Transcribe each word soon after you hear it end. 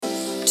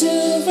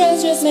Two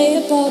friends just made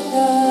a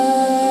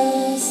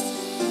podcast.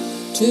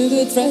 Two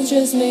good friends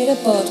just made a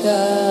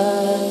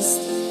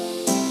podcast.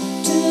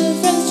 Two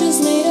friends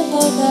just made a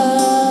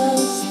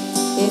podcast.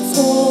 It's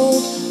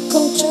called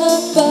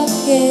Culture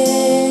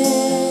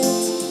Bucket.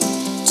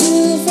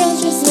 Two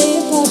friends just made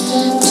a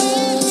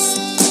podcast.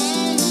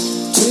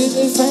 Two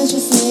good friends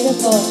just made a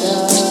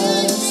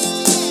podcast.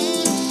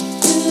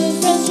 Two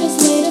friends just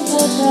made a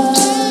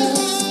podcast.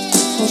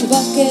 Culture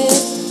Bucket,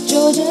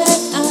 Georgia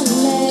and Alex.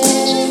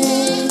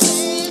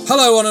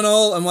 Hello one and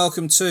all, and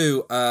welcome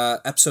to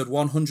episode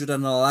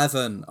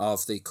 111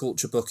 of the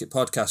Culture Bucket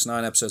podcast.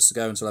 9 episodes to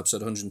go until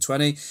episode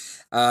 120.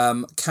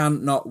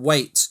 Cannot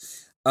wait.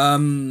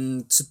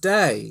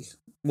 Today,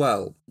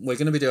 well, we're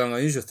going to be doing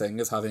our usual thing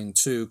of having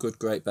two good,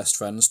 great best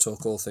friends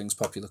talk all things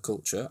popular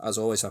culture, as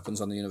always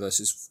happens on the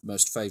universe's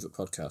most favourite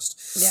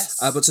podcast. Yes.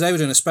 But today we're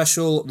doing a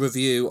special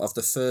review of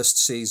the first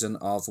season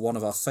of one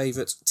of our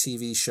favourite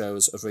TV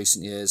shows of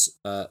recent years,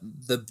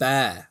 The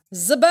Bear.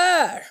 The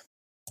Bear.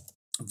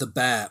 The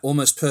Bear,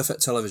 almost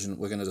perfect television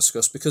we're going to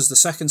discuss, because the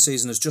second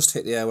season has just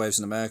hit the airwaves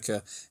in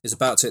America, is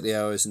about to hit the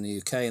airwaves in the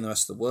UK and the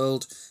rest of the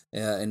world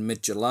in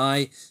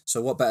mid-July. So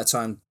what better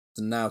time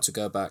than now to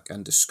go back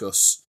and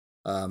discuss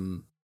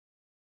the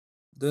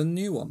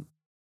new one,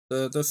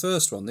 the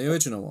first one, the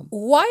original one.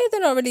 Why are they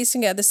not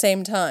releasing it at the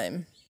same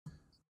time?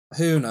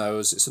 Who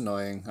knows? It's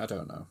annoying. I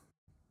don't know.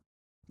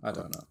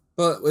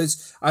 But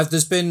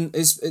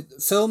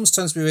films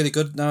tend to be really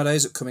good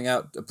nowadays at coming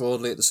out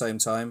broadly at the same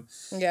time.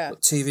 Yeah.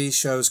 But TV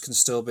shows can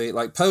still be,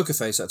 like Poker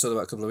Face I talked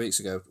about a couple of weeks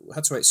ago. We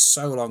had to wait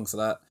so long for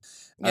that.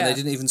 And they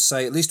didn't even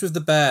say, at least with The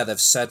Bear, they've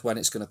said when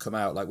it's going to come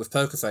out. Like with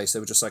Poker Face, they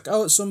were just like,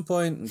 oh, at some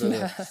point. And blah,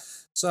 blah.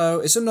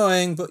 So it's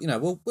annoying, but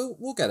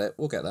we'll get it.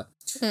 We'll get there.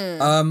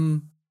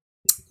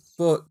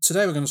 But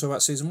today we're going to talk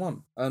about season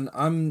 1. And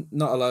I'm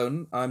not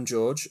alone. I'm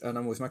George, and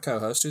I'm with my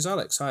co-host, who's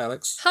Alex. Hi,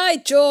 Alex. Hi,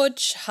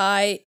 George.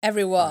 Hi,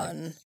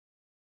 everyone.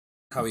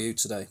 Hi. How are you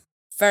today?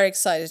 Very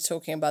excited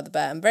talking about The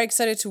Bear. I'm very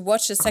excited to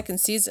watch the second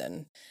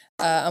season.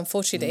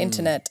 Unfortunately, the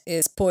internet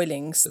is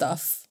spoiling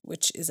stuff,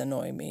 which is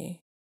annoying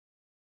me.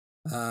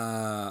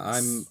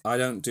 I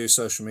don't do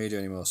social media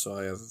anymore, so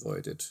I have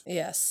avoided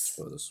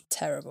spoilers.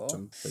 Terrible. Which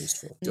I'm pleased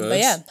for. Good. But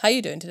yeah, how are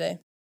you doing today?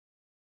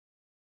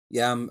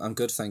 Yeah, I'm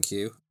good, thank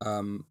you.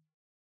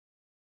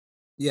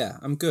 Yeah,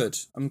 I'm good.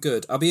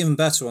 I'll be even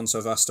better once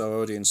I've asked our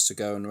audience to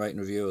go and rate and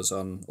review us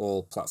on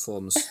all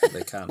platforms that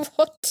they can.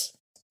 What?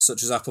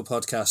 Such as Apple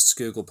Podcasts,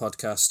 Google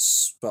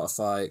Podcasts,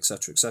 Spotify,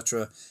 etc.,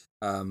 etc.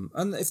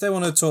 And if they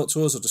want to talk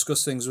to us or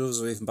discuss things with us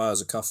or even buy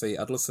us a coffee,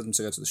 I'd love for them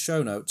to go to the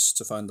show notes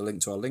to find the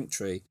link to our link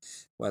tree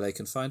where they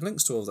can find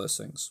links to all those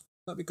things.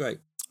 That'd be great.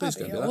 Please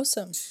That'd go be and do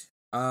awesome.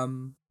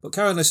 that. But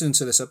carry on listening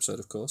to this episode,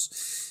 of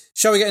course.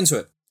 Shall we get into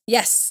it?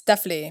 Yes,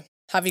 definitely.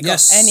 Have you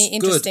got any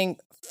interesting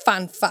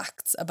fun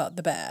facts about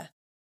The Bear?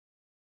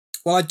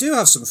 Well, I do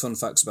have some fun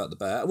facts about The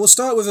Bear. Let's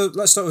start with a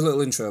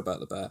little intro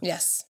about The Bear.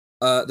 Yes.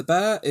 The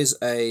Bear is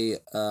a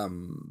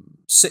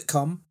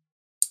sitcom,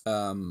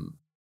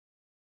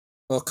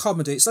 or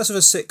comedy. It's less of a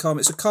sitcom.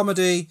 It's a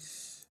comedy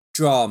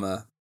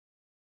drama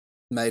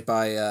made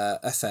by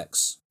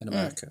FX in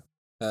America.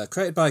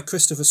 Created by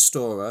Christopher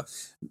Storer.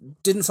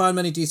 Didn't find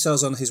many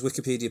details on his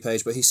Wikipedia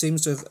page, but he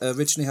seems to have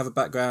originally have a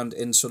background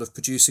in sort of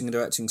producing and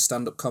directing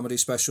stand-up comedy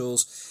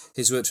specials.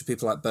 He's worked for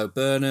people like Bo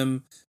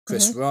Burnham,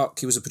 Chris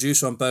Rock. He was a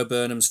producer on Bo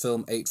Burnham's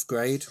film 8th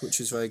Grade,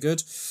 which is very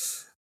good.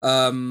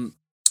 But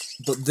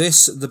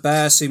The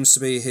Bear seems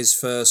to be his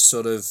first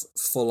sort of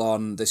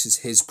full-on, this is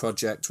his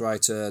project,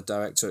 writer,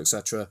 director,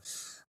 etc.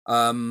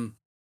 And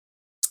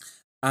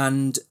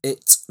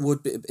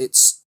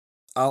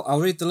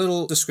I'll read the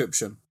little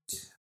description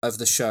of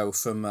the show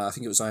from, I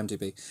think it was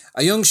IMDb.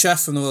 A young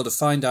chef from the world of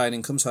fine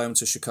dining comes home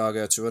to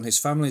Chicago to run his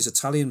family's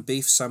Italian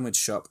beef sandwich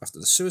shop after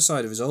the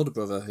suicide of his older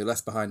brother, who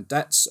left behind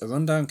debts, a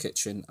rundown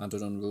kitchen, and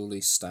an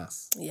unruly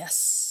staff.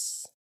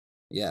 Yes.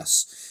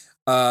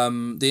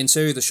 The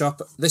interior of the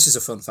shop, this is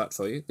a fun fact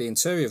for you, the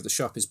interior of the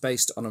shop is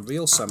based on a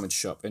real sandwich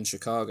shop in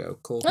Chicago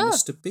called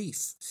Mr.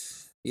 Beef.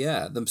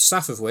 Yeah, the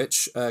staff of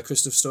which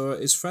Christopher Storer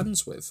is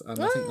friends with,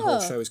 and I think the whole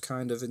show is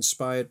kind of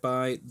inspired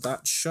by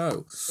that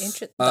show.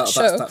 That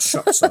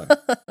shop, sorry.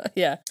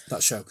 Yeah.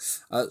 That show.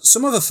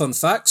 Some other fun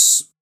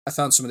facts. I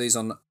found some of these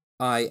on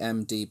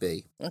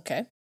IMDb.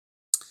 Okay.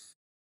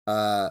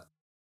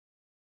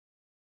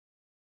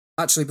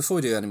 Actually, before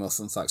we do any more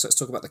fun facts, let's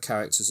talk about the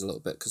characters a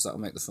little bit, because that will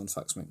make the fun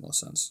facts make more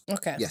sense.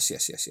 Okay. Yes.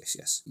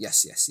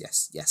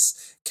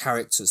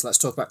 Characters. Let's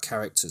talk about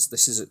characters.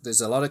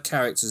 There's a lot of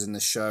characters in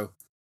this show.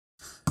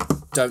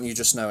 Don't you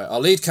just know it?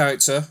 Our lead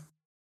character,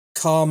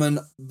 Carmen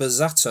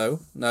Bazzato,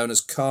 known as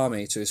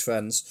Carmy to his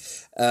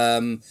friends,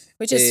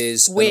 which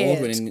is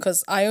weird,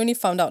 because I only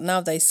found out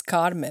now that it's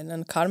Carmen,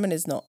 and Carmen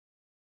is not.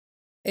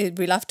 It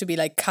will have to be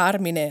like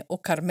Carmine or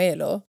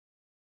Carmelo.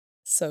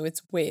 So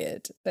it's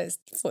weird.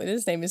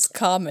 His name is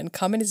Carmen.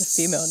 Carmen is a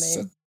female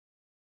name.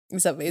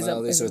 These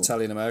are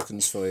Italian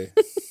Americans for you.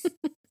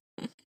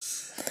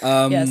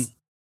 Yes.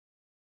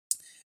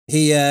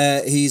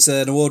 He's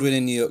an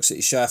award-winning New York City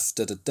chef.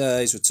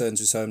 He's returned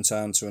to his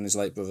hometown to run his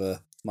late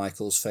brother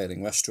Michael's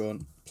failing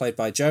restaurant, played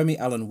by Jeremy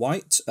Allen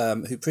White,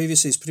 who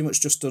previously has pretty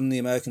much just done the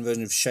American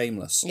version of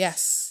Shameless.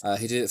 Yes.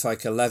 He did it for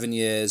like 11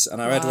 years,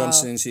 and I read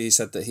once in an interview he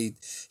said that he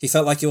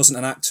felt like he wasn't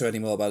an actor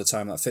anymore by the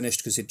time that finished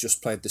because he'd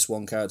just played this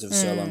one character for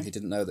so long he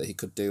didn't know that he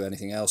could do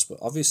anything else, but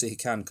obviously he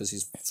can because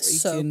he's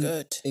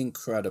freaking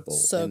incredible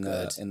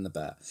in The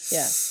Bear.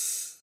 Yeah.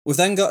 We've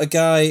then got a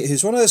guy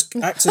who's one of those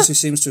actors who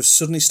seems to have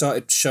suddenly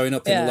started showing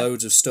up in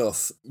loads of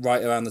stuff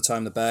right around the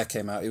time The Bear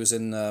came out. He was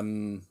in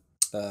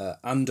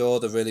Andor,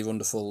 the really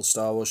wonderful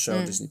Star Wars show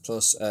on Disney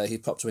Plus. He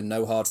popped up in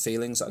No Hard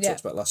Feelings that I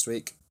talked about last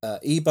week.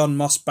 Ebon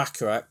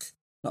Moss-Bachrach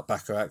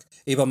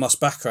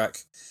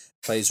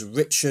plays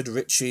Richard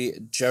Richie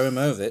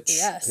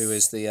Jeremovich, who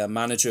is the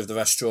manager of the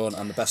restaurant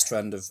and the best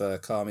friend of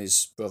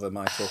Carmi's brother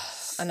Michael.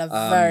 And a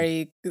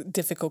very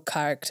difficult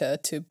character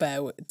to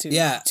bear with,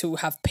 to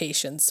have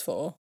patience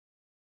for.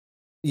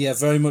 Yeah,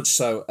 very much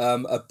so.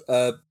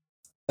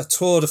 A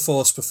tour de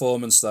force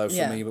performance though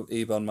from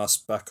Ebon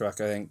Moss-Bachrach,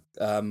 I think,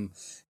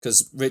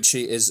 because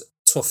Richie is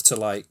tough to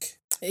like.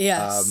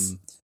 Yes.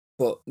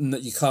 But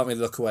you can't really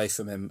look away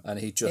from him, and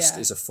he just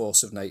is a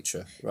force of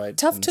nature, right?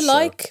 Tough to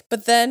like,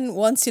 but then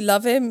once you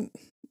love him,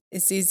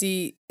 it's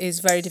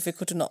very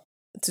difficult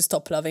to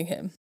stop loving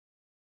him.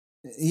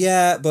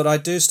 Yeah, but I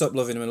do stop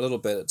loving him a little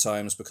bit at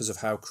times because of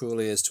how cruel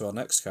he is to our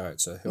next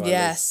character, who I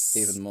love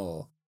even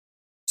more.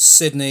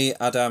 Sydney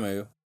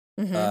Adamu,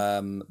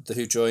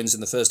 who joins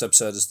in the first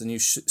episode as the new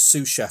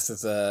sous chef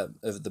of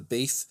the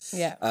beef.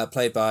 Yeah.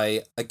 Played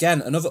by,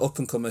 again, another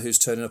up-and-comer who's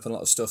turning up in a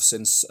lot of stuff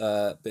since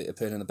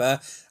appearing in The Bear.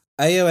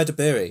 Ayo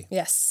Edebiri.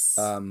 Yes.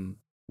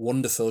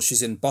 Wonderful.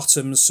 She's in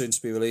Bottoms, soon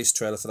to be released.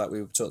 Trailer for that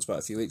we talked about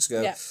a few weeks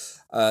ago.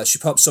 Yeah. She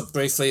pops up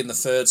briefly in the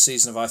third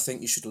season of I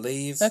Think You Should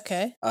Leave.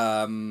 Okay.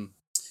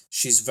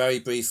 She's very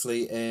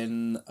briefly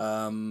in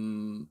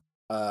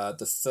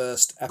the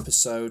first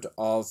episode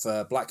of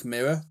Black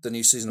Mirror, the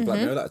new season of Black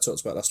Mirror that I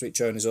talked about last week.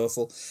 Joan is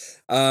awful.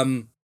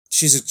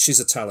 She's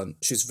a talent.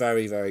 She's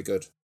very, very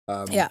good.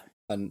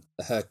 And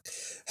her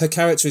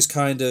character is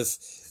kind of,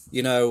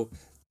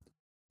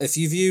 if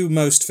you view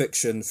most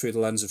fiction through the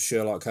lens of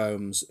Sherlock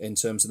Holmes in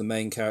terms of the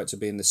main character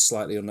being this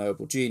slightly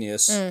unknowable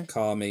genius,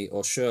 Carmi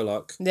or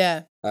Sherlock,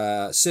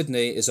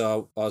 Sydney is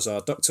our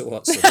Dr.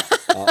 Watson,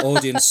 our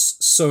audience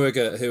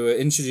surrogate who we're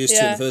introduced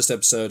to in the first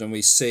episode, and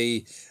we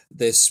see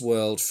this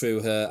world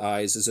through her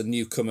eyes as a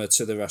newcomer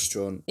to the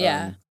restaurant.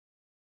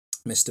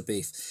 Mr.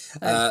 Beef.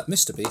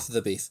 Mr. Beef,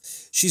 the Beef.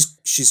 She's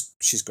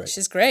great.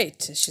 She's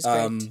great. She's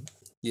great.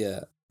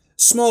 Yeah.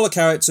 Smaller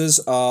characters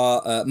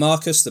are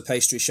Marcus, the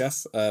pastry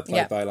chef,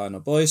 played by Lionel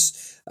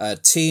Boyce.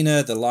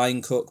 Tina, the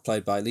line cook,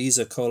 played by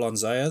Lisa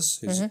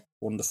Colon-Zayas, who's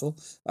wonderful,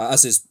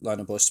 as is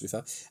Lionel Boyce, to be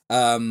fair.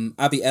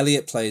 Abby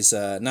Elliott plays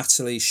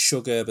Natalie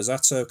Sugar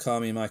Bazzato,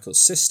 Carmi and Michael's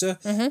sister,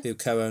 who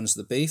co-owns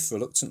the beef,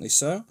 reluctantly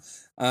so.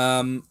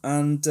 And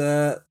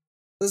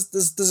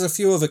there's a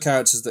few other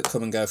characters that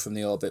come and go from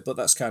the orbit, but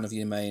that's kind of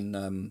your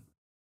main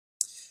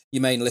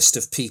list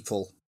of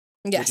people.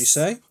 Yes. Would you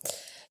say?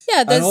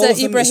 Yeah,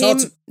 there's Ibrahim.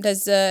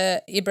 There's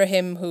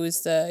Ibrahim,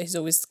 he's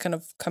always kind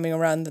of coming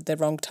around at the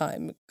wrong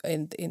time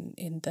in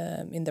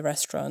the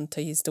restaurant.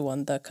 He's the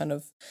one that kind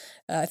of,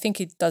 I think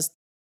he does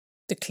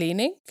the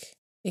cleaning.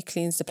 He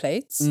cleans the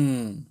plates,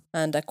 and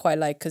I quite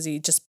like because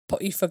you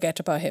forget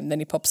about him, then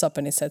he pops up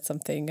and he said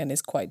something and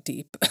is quite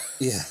deep.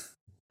 Yeah,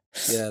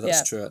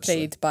 that's true. Actually,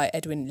 played by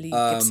Edwin Lee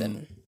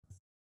Gibson.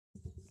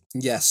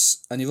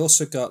 Yes, and you've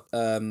also got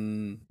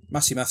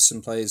Matthew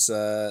Matheson plays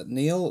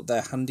Neil,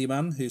 their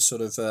handyman, who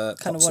sort of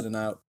pops in and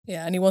out.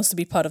 Yeah, and he wants to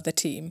be part of the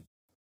team.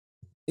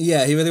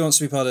 Yeah, he really wants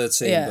to be part of the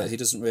team, but he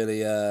doesn't really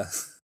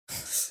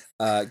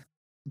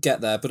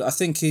get there. But I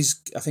think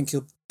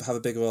he'll have a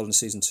bigger role in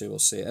season 2. We'll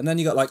see. And then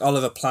you got like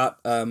Oliver Platt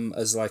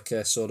as like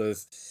a sort of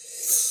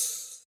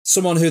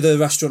someone who the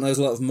restaurant owes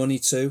a lot of money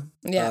to.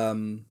 Yeah.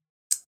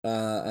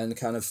 And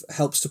kind of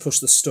helps to push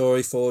the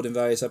story forward in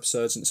various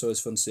episodes, and it's always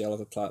fun to see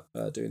Oliver Platt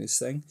doing his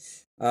thing.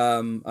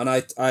 And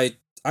I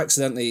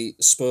accidentally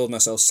spoiled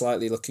myself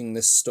slightly looking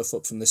this stuff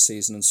up from this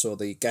season and saw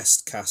the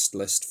guest cast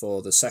list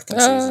for the second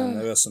season.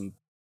 There are some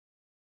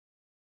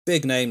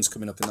big names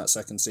coming up in that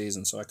second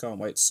season, so I can't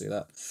wait to see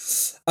that.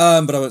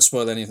 But I won't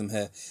spoil any of them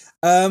here.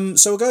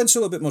 So we'll go into a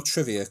little bit more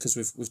trivia because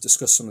we've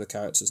discussed some of the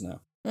characters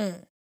now.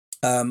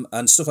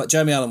 And stuff like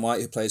Jeremy Allen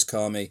White, who plays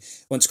Carmi,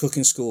 went to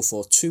cooking school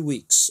for 2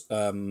 weeks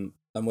and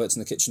worked in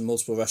the kitchen of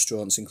multiple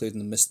restaurants, including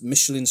the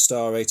Michelin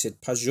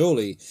star-rated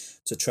Pajoli,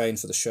 to train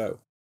for the show.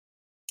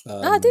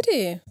 Did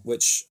he?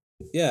 Which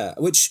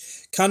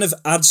kind of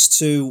adds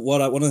to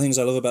one of the things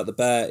I love about The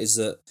Bear is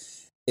that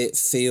it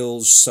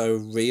feels so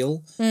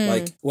real.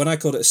 Like when I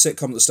called it a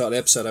sitcom at the start of the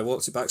episode, I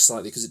walked it back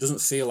slightly because it doesn't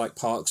feel like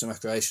Parks and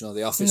Recreation or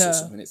The Office or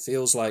something. It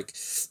feels like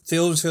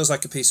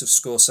a piece of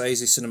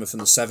Scorsese cinema from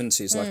the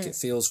 70s. Like it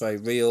feels very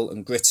real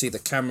and gritty. The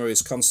camera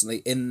is constantly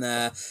in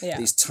there.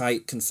 These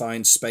tight,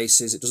 confined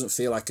spaces. It doesn't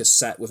feel like a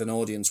set with an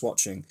audience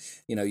watching.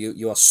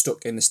 You are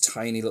stuck in this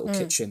tiny little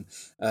kitchen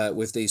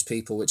with these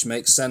people, which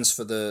makes sense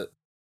for the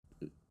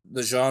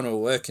genre we're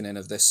working in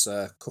of this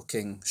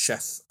cooking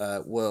chef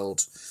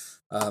world.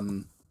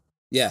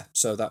 Yeah,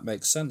 so that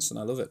makes sense, and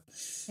I love it.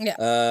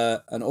 Yeah.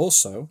 And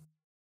also,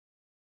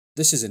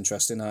 this is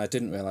interesting. I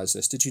didn't realize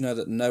this. Did you know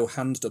that no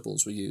hand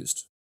doubles were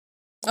used?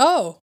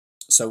 Oh.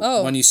 So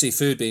Oh. when you see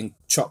food being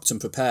chopped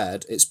and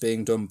prepared, it's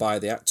being done by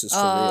the actors for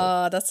real.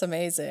 Ah, that's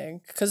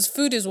amazing. Because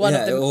food is one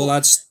of It all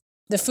adds.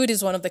 The food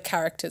is one of the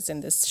characters in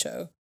this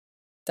show.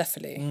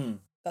 Definitely.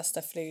 That's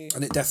definitely.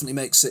 And it definitely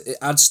makes it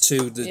adds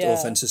to the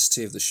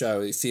authenticity of the show.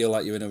 You feel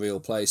like you're in a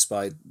real place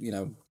by,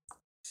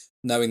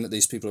 knowing that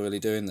these people are really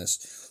doing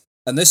this.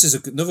 And this is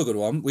another good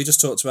one. We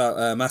just talked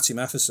about Matty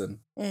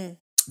Matheson,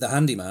 the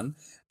handyman.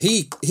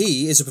 He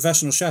is a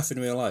professional chef in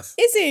real life.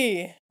 Is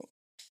he?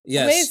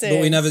 Yes,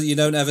 Amazing. but you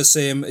don't ever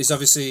see him.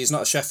 He's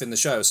not a chef in the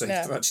show, so you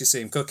don't actually see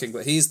him cooking.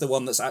 But he's the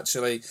one that's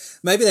actually,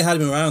 maybe they had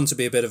him around to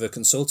be a bit of a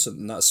consultant,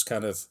 and that's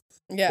kind of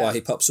why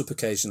he pops up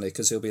occasionally,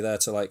 because he'll be there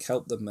to like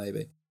help them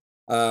maybe.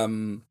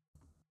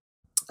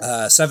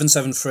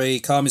 773.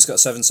 Carmi's got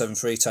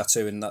 773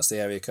 tattoo, and that's the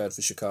area code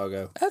for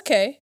Chicago.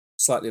 Okay.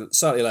 Slightly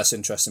less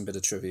interesting bit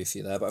of trivia for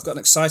you there, but I've got an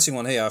exciting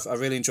one here. I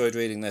really enjoyed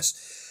reading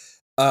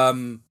this.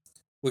 We're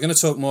going to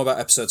talk more about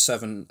episode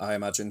 7, I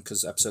imagine,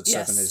 because episode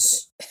 7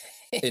 is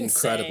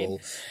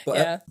incredible.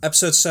 But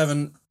episode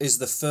 7 is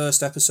the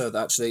first episode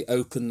that actually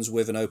opens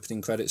with an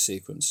opening credit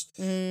sequence.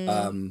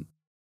 And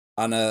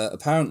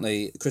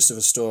apparently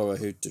Christopher Storer,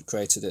 who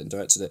created it and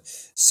directed it,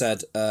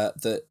 said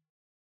that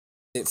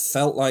it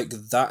felt like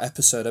that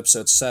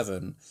episode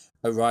 7,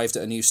 arrived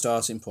at a new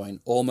starting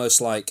point, almost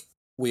like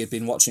we had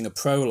been watching a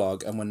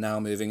prologue and we're now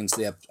moving into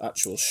the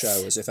actual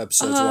show, as if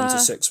episodes 1 to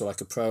 6 were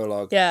like a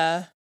prologue.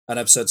 Yeah. And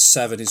episode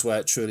 7 is where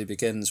it truly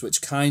begins,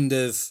 which kind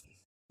of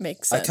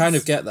makes sense. I kind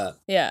of get that.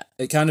 Yeah.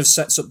 It kind of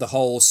sets up the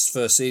whole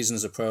first season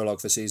as a prologue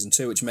for season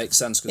 2, which makes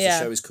sense because the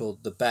show is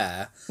called The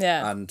Bear.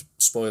 Yeah. And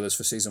spoilers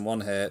for season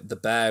 1 here, the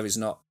bear is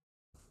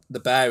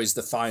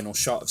the final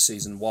shot of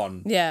season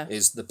 1. Yeah.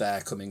 Is the bear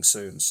coming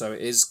soon. So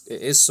it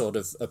is sort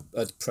of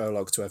a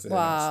prologue to everything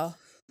else.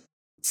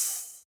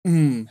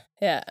 Wow.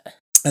 Yeah.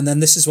 And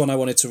then this is one I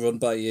wanted to run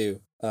by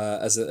you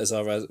as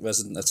our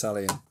resident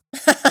Italian.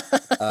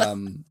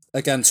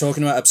 Again,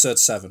 talking about episode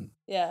 7.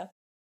 Yeah.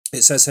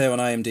 It says here on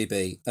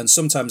IMDb, and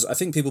sometimes I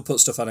think people put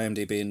stuff on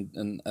IMDb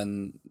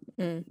and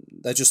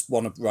they just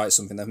want to write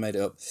something, they've made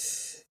it up.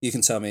 You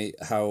can tell me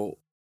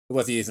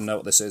whether you even know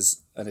what this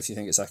is and if you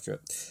think it's accurate.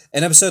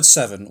 In episode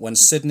 7, when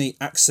Sydney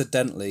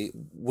accidentally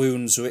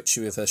wounds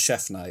Richie with her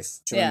chef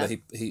knife, do you remember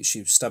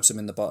she stabs him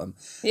in the bottom?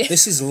 Yeah.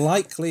 This is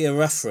likely a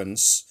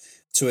reference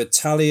to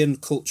Italian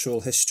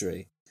cultural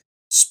history,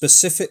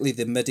 specifically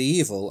the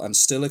medieval and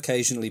still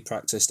occasionally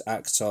practiced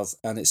act of,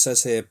 and it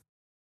says here,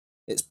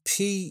 it's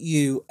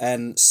Puncicate.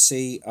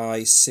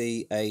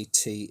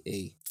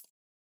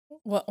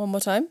 What? One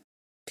more time?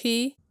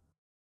 P.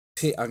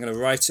 I'm going to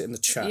write it in the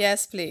chat.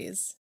 Yes,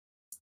 please.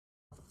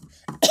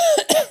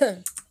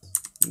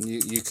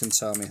 You can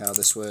tell me how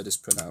this word is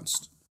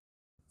pronounced.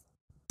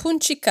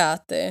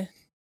 Puncicate.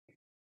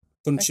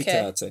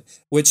 Puncicate, okay.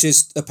 Which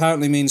is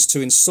apparently means to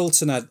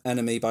insult an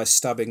enemy by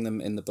stabbing them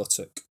in the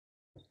buttock.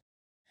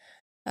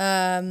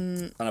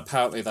 And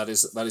apparently that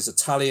is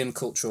Italian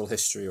cultural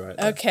history, right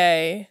there.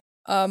 Okay.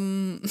 I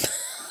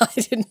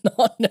did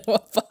not know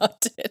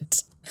about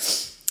it.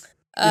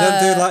 You don't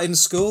do that in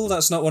school?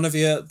 That's not one of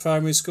your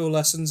primary school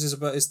lessons? Is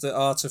the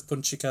art of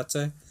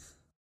puncicate?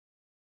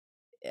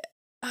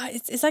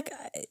 It's like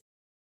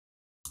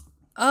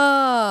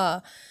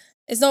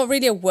it's not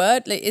really a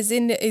word. Like it's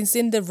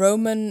in the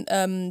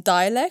Roman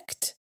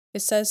dialect.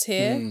 It says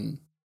here.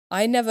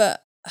 I never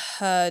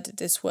heard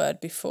this word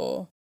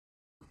before.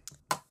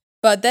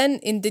 But then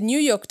in the New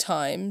York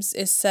Times,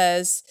 it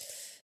says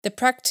the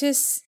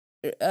practice.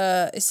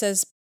 It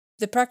says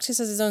the practice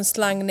has its own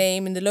slang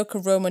name in the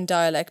local Roman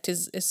dialect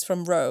is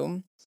from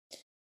Rome,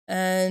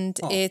 and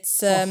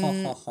it's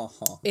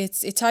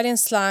Italian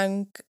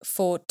slang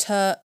for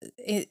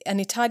an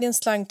Italian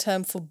slang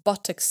term for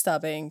buttock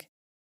stabbing,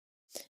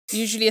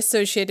 usually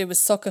associated with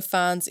soccer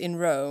fans in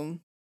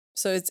Rome.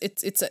 So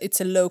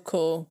it's a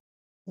local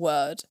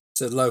word.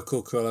 It's a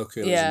local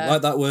colloquialism,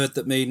 like that word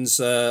that means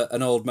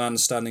an old man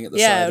standing at the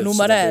side of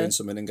someone doing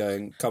something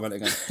and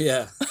commenting on.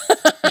 Yeah.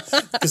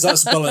 Because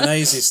that's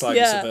Bolognese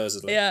slightly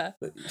supposedly. Yeah.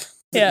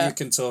 That you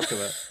can talk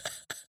about.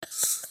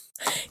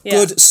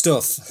 Good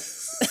stuff.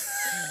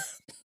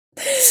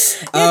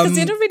 Because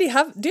you don't really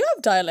have. Do you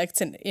have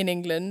dialects in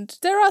England?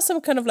 There are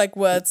some kind of like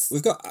words.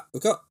 We've got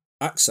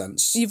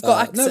accents. You've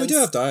got accents. No, we do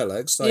have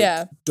dialects.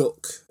 Like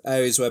duck,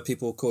 areas where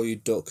people call you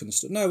duck and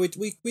stuff. No, we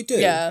do.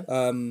 Yeah.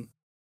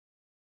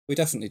 We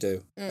definitely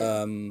do.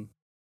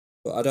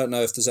 But I don't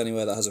know if there's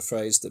anywhere that has a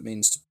phrase that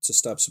means to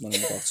stab someone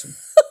in the bottom.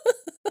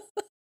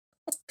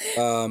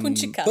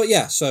 But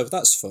yeah, so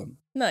that's fun.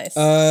 Nice.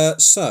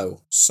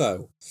 So,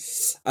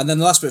 and then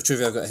the last bit of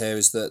trivia I've got here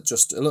is that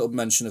just a little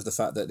mention of the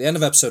fact that at the end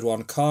of episode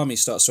 1, Carmy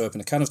starts to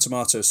open a can of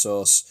tomato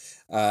sauce,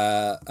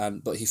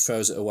 but he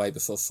throws it away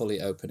before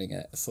fully opening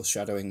it,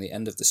 foreshadowing the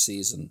end of the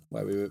season,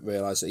 where we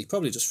realise that he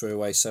probably just threw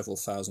away several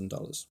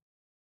 $1,000s.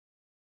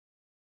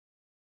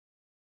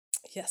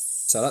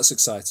 Yes. So that's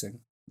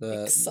exciting.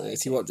 Exciting.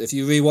 If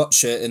you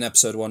rewatch it in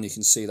episode 1, you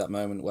can see that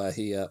moment where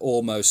he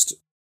almost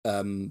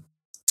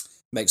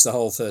makes the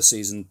whole first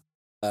season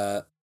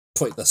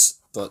pointless,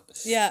 but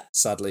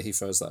sadly he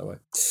throws that away.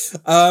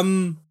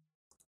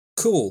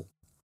 Cool.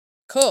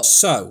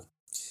 So,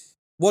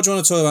 what do you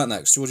want to talk about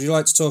next? Would you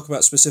like to talk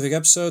about specific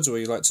episodes, or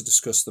would you like to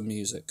discuss the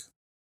music?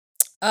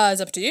 It's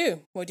up to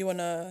you. Where do you want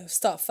to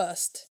start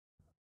first?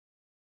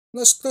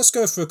 Let's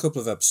go for a couple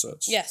of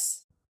episodes.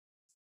 Yes.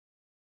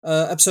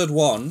 Episode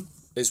 1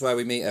 is where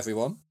we meet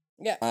everyone.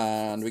 Yeah.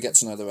 And we get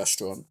to know the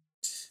restaurant.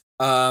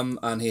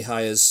 And he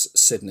hires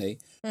Sydney.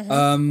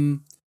 Mm-hmm.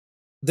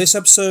 This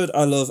episode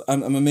I love.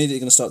 I'm immediately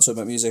going to start talking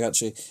about music,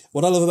 actually.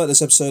 What I love about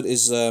this episode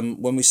is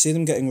when we see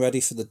them getting ready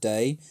for the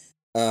day,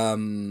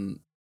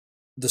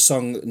 the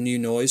song New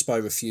Noise by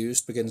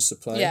Refused begins to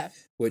play,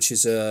 which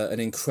is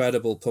an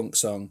incredible punk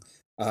song,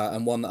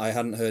 and one that I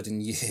hadn't heard in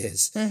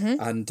years.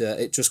 Mm-hmm. And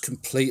it just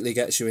completely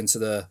gets you into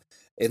the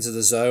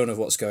zone of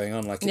what's going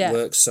on. Like, it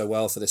works so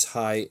well for this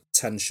high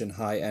tension,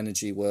 high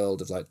energy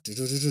world of like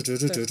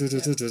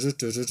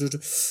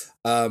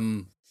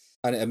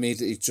and it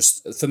immediately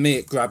just, for me,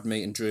 it grabbed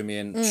me and drew me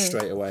in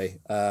straight away.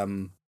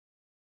 And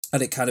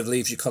it kind of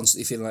leaves you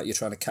constantly feeling like you're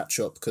trying to catch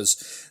up,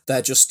 because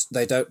they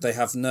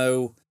have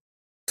no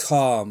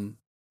qualms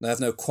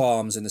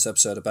in this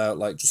episode about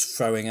like just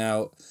throwing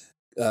out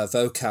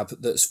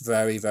vocab that's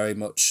very, very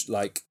much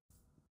like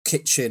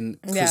kitchen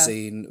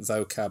cuisine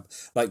vocab,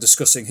 like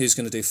discussing who's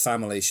going to do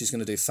family. She's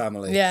going to do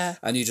family,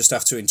 and you just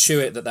have to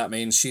intuit that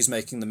means she's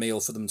making the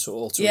meal for them to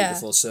all to eat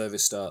before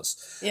service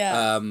starts.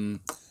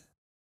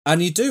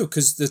 And you do,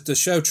 because the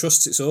show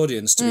trusts its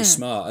audience to be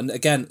smart. And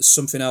again,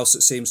 something else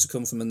that seems to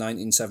come from the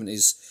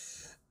 1970s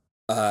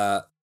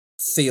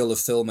feel of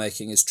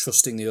filmmaking is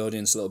trusting the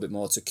audience a little bit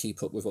more to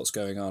keep up with what's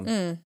going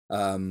on,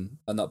 and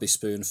not be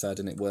spoon-fed,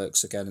 and it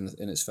works again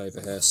in its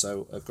favour here.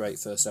 So a great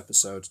first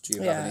episode. Do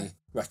you have any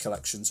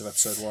recollections of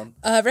episode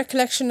 1?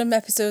 Recollection of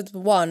episode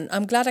 1.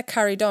 I'm glad I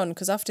carried on,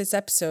 because after this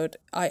episode,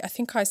 I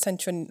think I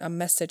sent you a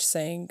message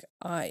saying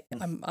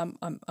I'm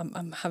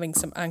having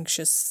some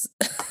anxious.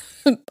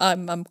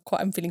 I'm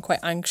feeling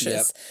quite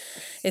anxious.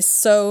 It's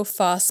so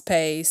fast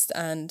paced,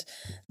 and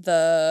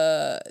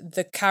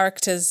the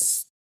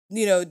characters,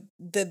 you know,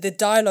 the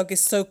dialogue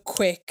is so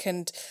quick,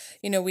 and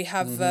you know, we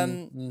have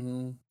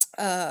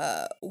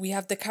we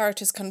have the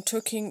characters kind of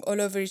talking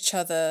all over each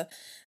other,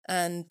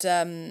 and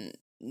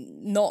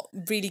not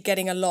really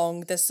getting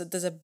along. There's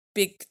a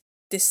big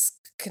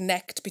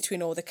disconnect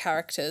between all the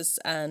characters,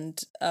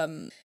 and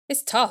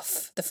it's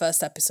tough, the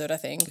first episode, I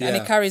think. And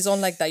it carries on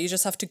like that. You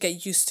just have to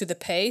get used to the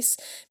pace,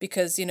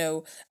 because, you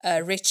know,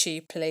 Richie,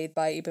 played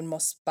by Ibn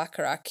Mos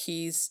Baccarat,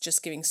 he's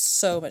just giving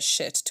so much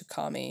shit to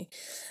Kami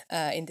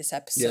in this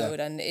episode.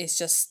 And it's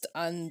just,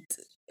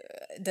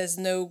 there's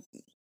no,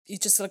 you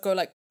just go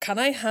like, can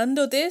I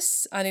handle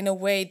this? And in a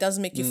way, it does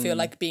make you feel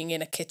like being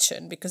in a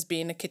kitchen, because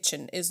being in a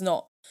kitchen is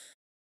not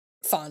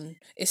fun,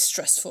 it's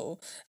stressful,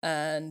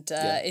 and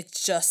it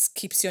just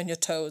keeps you on your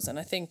toes. And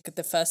I think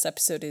the first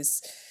episode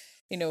is,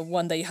 you know,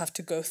 one that you have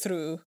to go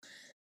through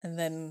and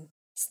then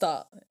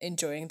start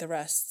enjoying the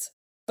rest.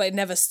 But it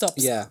never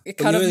stops. It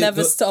kind of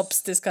never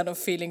stops this kind of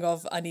feeling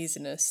of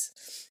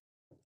uneasiness.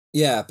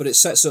 Yeah, but it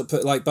sets up,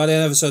 like, by the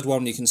end of episode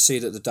 1, you can see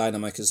that the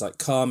dynamic is like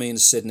Kami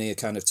and Sydney are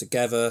kind of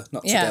together,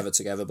 not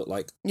together, but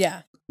like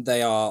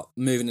they are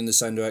moving in the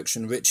same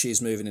direction.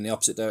 Richie's moving in the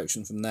opposite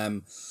direction from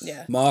them.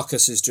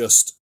 Marcus is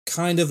just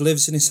kind of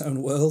lives in his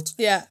own world.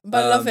 But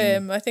I love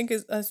him. I think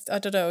I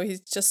don't know,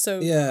 he's just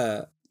so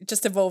it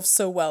just evolves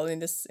so well in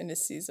this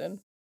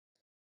season.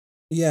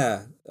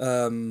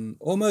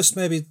 Almost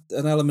maybe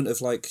an element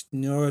of like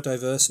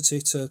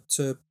neurodiversity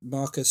to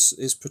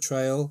Marcus's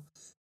portrayal.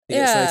 He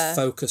gets very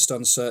focused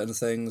on certain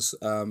things.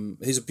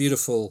 He's a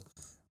beautiful,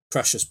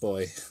 precious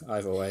boy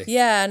either way.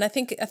 Yeah, and I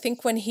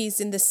think when he's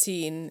in the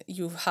scene,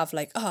 you have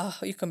like,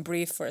 you can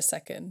breathe for a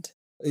second.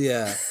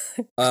 Yeah.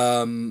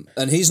 And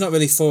he's not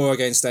really for or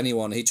against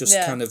anyone. He just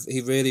kind of,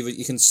 you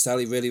can tell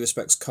he really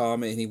respects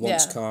Kami, and he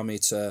wants Kami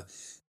to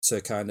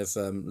kind of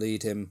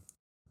lead him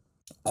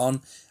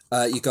on.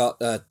 You got,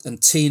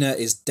 and Tina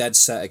is dead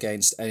set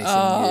against anything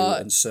new,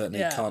 and certainly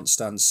can't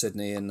stand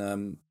Sydney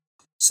and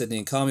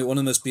Kami. One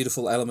of the most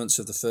beautiful elements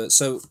of the first.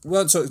 So we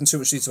won't talk in too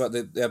much detail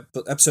about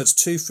but episodes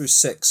 2 through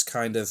 6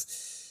 kind of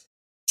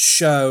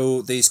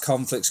show these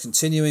conflicts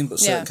continuing, but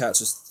certain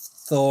characters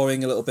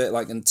thawing a little bit,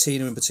 like, and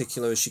Tina in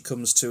particular, as she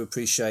comes to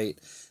appreciate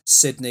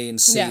Sydney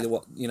and see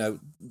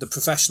the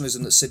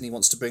professionalism that Sydney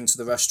wants to bring to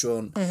the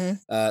restaurant.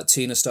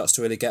 Tina starts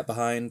to really get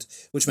behind,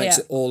 which makes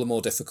it all the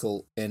more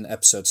difficult in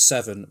episode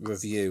 7,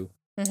 Review,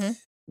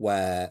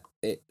 where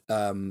it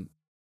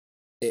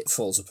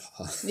falls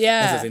apart.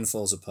 Everything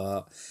falls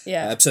apart.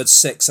 Episode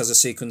 6 has a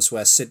sequence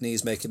where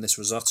Sydney's making this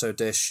risotto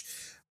dish,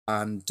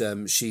 and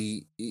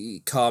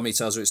Kami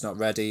tells her it's not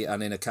ready,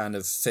 and in a kind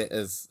of fit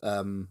of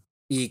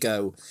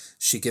ego,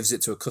 she gives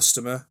it to a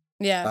customer.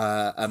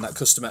 And that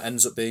customer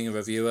ends up being a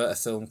reviewer, a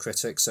film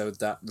critic, so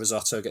that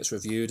risotto gets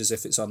reviewed as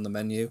if it's on the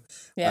menu.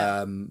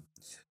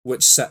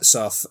 which sets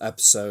off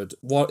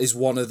what is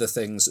one of the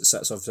things that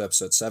sets off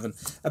episode 7.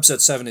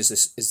 Episode 7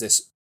 is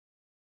this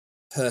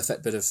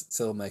perfect bit of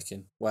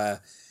filmmaking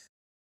where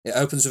it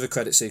opens with a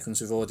credit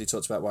sequence. We've already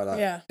talked about why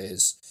that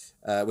is.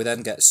 We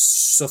then get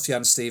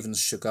Sufjan Stevens'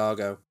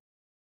 Chicago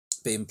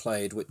being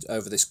played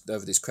over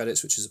these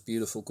credits, which is a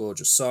beautiful,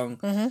 gorgeous song.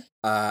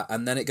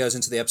 And then it goes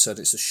into the episode.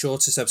 It's the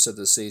shortest episode of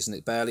the season.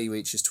 It barely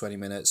reaches 20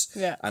 minutes.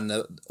 Yeah. And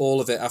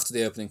all of it after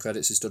the opening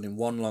credits is done in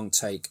one long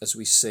take as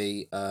we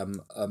see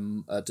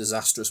a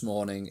disastrous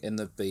morning in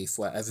the beef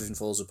where everything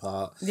falls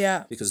apart.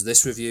 Yeah. Because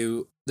this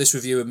review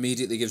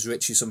immediately gives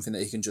Richie something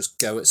that he can just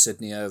go at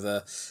Sydney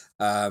over.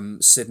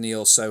 Sydney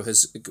also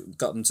has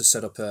got them to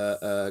set up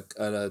a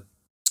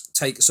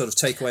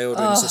takeaway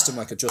ordering system,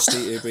 like a Just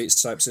Eat Uber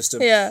Eats type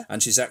system. Yeah.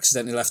 And she's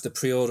accidentally left the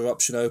pre-order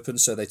option open,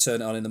 so they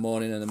turn it on in the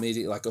morning and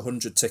immediately like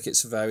 100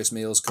 tickets for various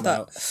meals come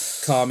out.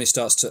 Carmy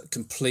starts to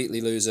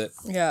completely lose it.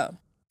 Yeah.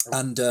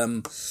 And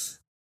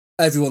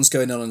everyone's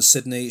going on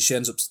Sydney. She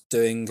ends up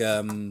doing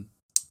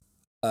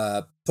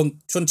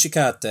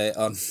Puncicate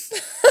on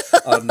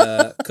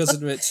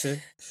Cousin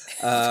Richie.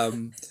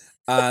 And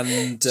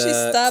she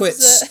stabs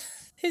quits.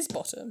 His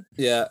bottom.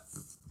 Yeah.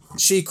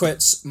 She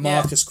quits.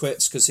 Marcus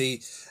quits because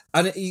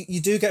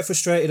you do get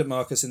frustrated at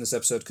Marcus in this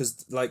episode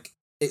because like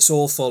it's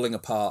all falling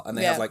apart and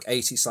they have like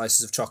 80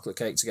 slices of chocolate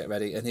cake to get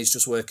ready and he's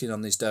just working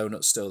on these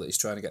donuts still that he's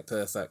trying to get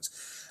perfect.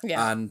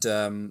 Yeah. And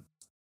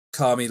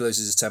Carmy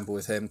loses his temper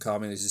with him.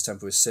 Carmy loses his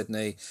temper with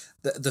Sydney.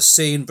 The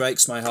scene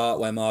breaks my heart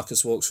where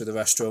Marcus walks through the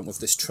restaurant with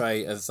this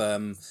tray of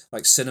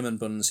like cinnamon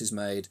buns he's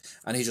made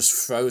and he just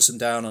throws them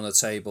down on a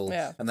table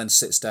and then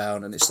sits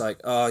down and it's like,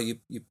 oh, you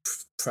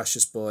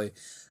precious boy.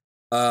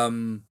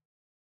 And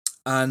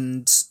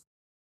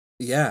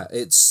yeah,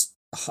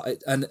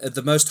 and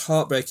the most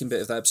heartbreaking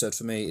bit of the episode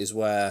for me is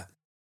where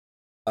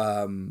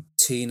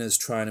Tina's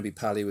trying to be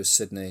pally with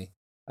Sydney,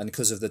 and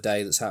because of the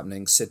day that's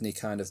happening, Sydney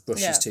kind of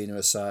brushes Tina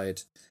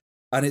aside,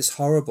 and it's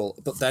horrible.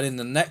 But then in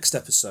the next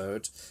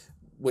episode,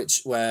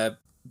 where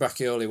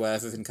Braccioli, where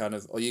everything kind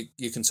of, or you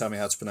can tell me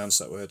how to pronounce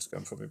that word.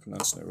 I'm probably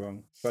pronouncing it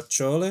wrong.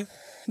 Braccioli.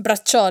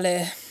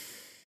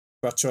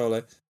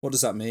 What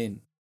does that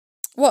mean?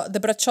 What, the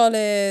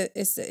bracciole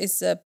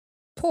is a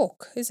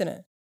pork, isn't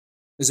it?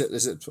 Is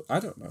it? I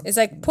don't know. It's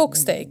like pork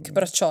steak,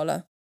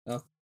 bracciole.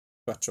 Oh,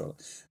 bracciole.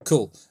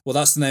 Cool. Well,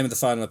 that's the name of the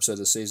final episode of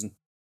the season,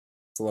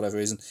 for whatever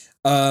reason.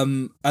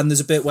 And there's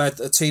a bit where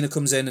Tina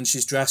comes in and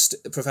she's dressed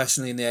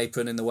professionally in the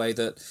apron in the way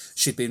that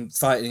she'd been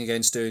fighting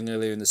against doing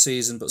earlier in the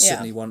season, but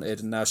Sydney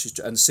wanted, and now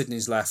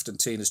Sydney's left and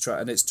Tina's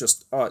trying, and it's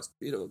just it's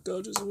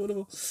gorgeous and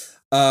wonderful.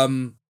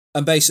 And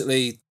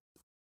basically,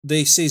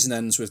 the season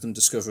ends with them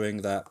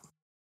discovering that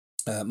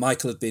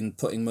Michael had been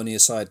putting money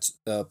aside,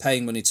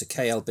 paying money to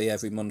KLB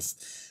every month.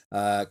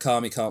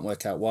 Carmy can't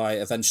work out why.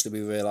 Eventually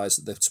we realise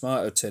that the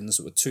tomato tins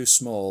that were too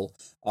small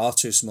are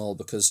too small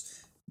because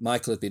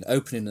Michael had been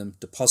opening them,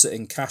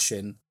 depositing cash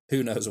in,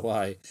 who knows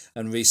why,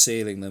 and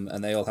resealing them,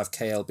 and they all have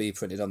KLB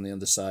printed on the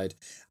underside.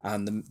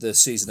 And the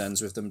season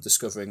ends with them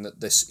discovering that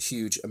this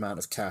huge amount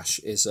of cash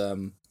is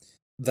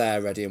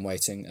there ready and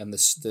waiting, and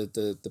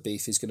the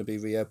beef is going to be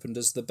reopened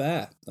as the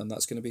Bear, and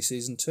that's going to be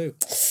season 2.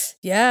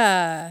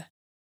 Yeah.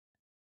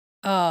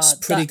 It's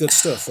pretty good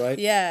stuff, right?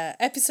 Yeah,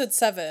 episode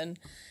 7,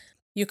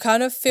 you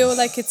kind of feel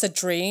like it's a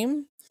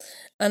dream,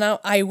 and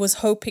I was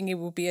hoping it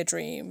would be a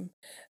dream.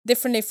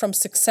 Differently from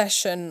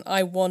Succession,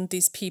 I want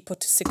these people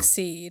to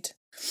succeed.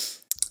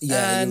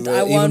 Yeah, and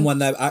even when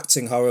they're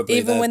acting horribly,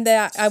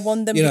 I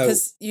want them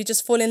because you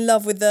just fall in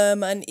love with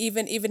them, and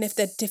even if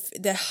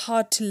they're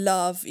hard to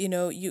love,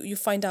 you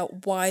find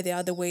out why they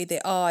are the way they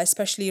are.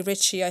 Especially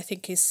Richie, I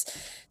think, is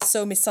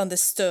so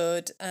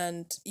misunderstood,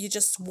 and you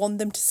just want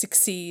them to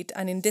succeed.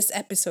 And in this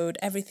episode,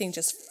 everything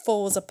just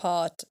falls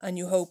apart, and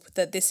you hope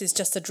that this is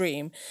just a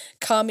dream.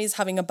 Carmy is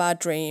having a bad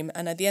dream,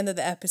 and at the end of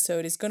the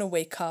episode, is going to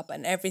wake up,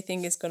 and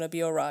everything is going to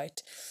be all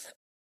right.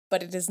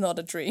 But it is not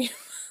a dream.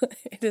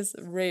 It is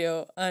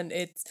real, and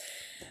it's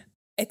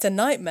a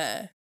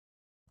nightmare.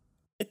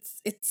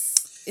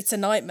 It's a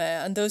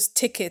nightmare, and those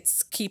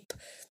tickets keep,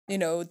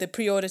 the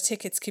pre-order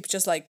tickets keep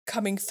just like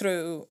coming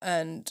through,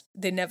 and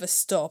they never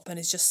stop, and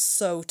it's just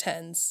so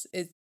tense.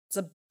 It's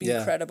an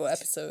incredible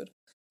episode.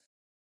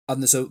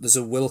 And there's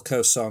a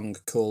Wilco song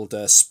called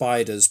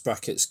Spiders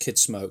 (Kid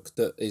Smoke)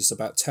 that is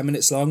about 10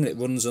 minutes long, and it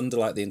runs under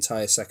like the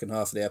entire second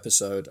half of the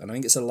episode, and I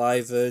think it's a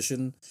live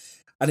version.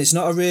 And it's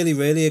not a really,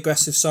 really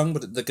aggressive song,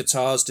 but the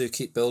guitars do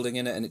keep building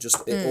in it, and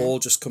it all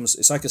just comes.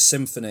 It's like a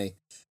symphony.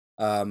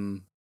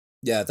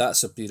 Yeah,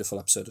 that's a beautiful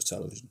episode of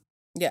television.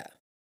 Yeah,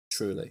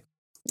 truly.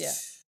 Yeah.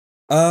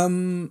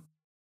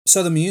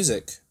 So the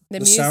music, the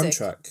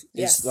soundtrack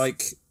is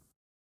like.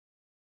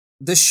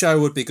 This show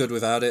would be good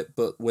without it,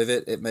 but with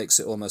it, it makes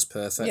it almost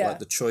perfect. Yeah. Like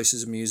the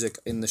choices of music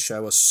in the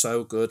show are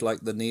so good. Like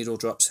the needle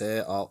drops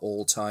here are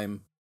all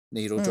time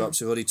Needle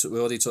Drops. We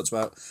already talked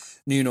about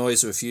New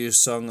Noise, the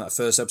Refused song. That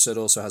first episode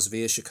also has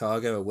Via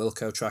Chicago, a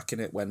Wilco track in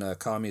it when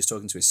Kami is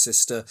talking to his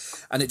sister,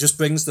 and it just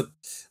brings the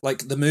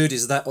mood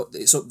is that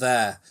it's up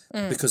there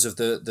because of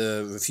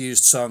the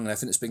Refused song and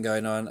everything that's been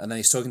going on, and then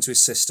he's talking to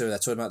his sister. They're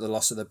talking about the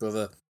loss of their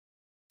brother.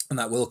 And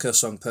that Wilco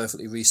song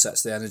perfectly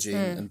resets the energy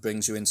and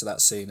brings you into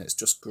that scene. It's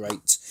just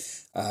great.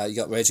 You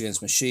got Rage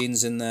Against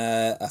Machines in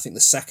there. I think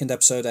the second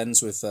episode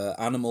ends with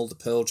Animal, the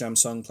Pearl Jam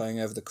song, playing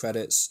over the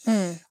credits.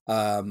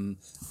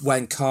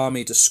 When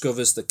Kami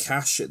discovers the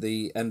cache at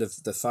the end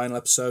of the final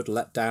episode,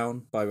 Let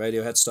Down by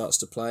Radiohead starts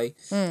to play.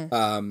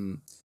 At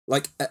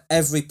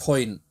every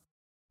point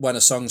when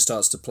a song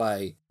starts to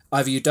play,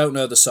 either you don't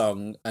know the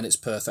song and it's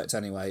perfect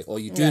anyway, or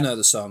you do know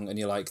the song and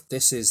you're like,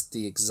 this is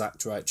the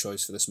exact right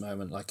choice for this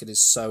moment. Like, it is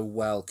so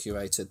well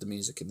curated, the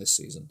music in this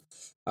season.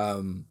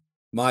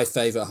 My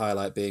favourite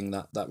highlight being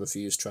that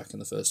Refused track in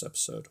the first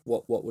episode.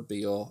 What would be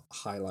your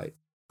highlight?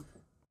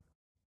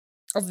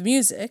 Of the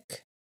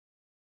music?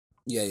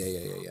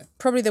 Yeah.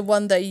 Probably the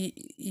one that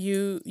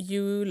you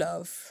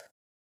love.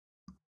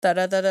 Da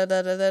da da da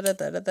da da da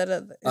da da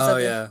da. Oh,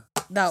 yeah.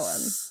 That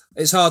one.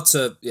 It's hard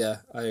to, Yeah,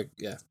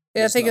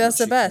 I think that's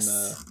the best.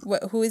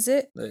 Who is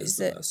it? Is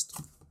it? Best.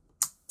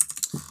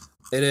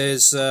 It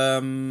is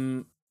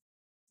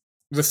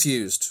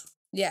Refused.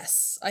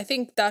 Yes, I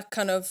think that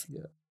kind of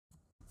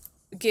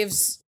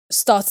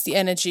starts the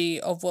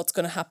energy of what's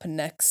going to happen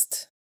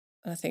next.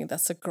 And I think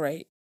that's a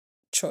great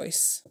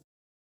choice.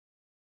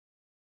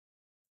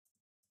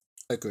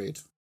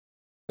 Agreed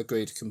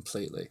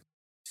completely.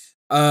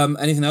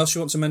 Anything else you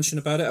want to mention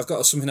about it? I've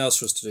got something else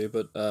for us to do,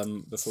 but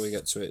before we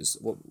get to it,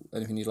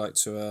 anything you'd like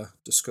to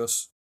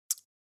discuss?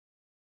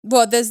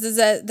 Well, there's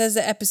an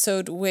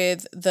episode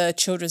with the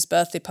children's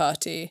birthday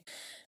party,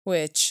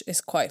 which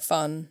is quite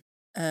fun,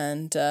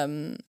 and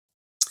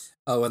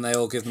when they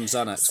all give them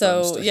Xanax.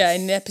 So yeah,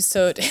 in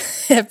episode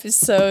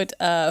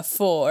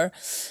 4,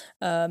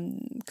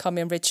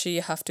 Kami and Richie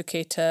have to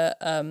cater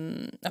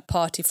a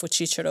party for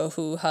Chichiro,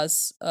 who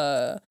has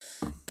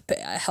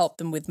helped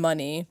them with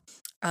money,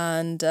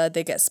 and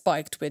they get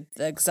spiked with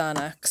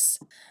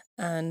Xanax,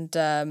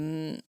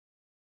 and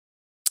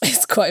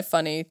it's quite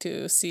funny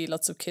to see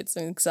lots of kids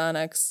with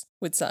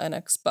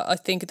Xanax. But I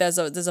think there's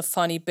a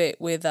funny bit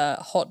with a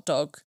hot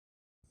dog.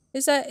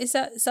 Is that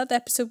the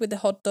episode with the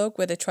hot dog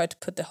where they try to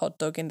put the hot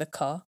dog in the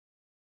car?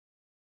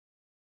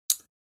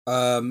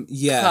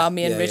 Yeah.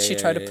 Kami and Richie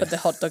try to put the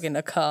hot dog in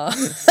the car.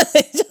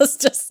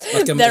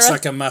 It's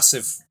like a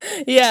massive.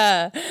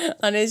 Yeah,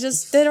 and it's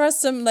just there are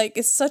some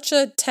it's such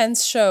a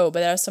tense show, but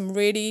there are some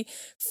really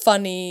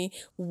funny,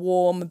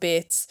 warm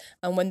bits,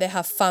 and when they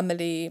have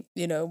family,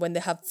 when they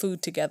have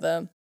food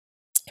together,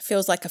 it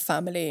feels like a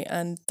family,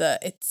 and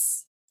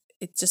it's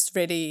just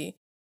really,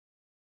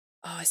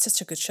 it's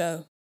such a good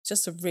show. It's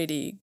just a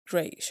really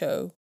great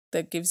show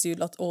that gives you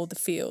all the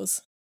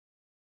feels.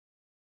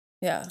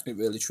 Yeah. It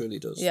really truly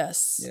does.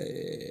 Yes.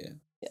 Yeah.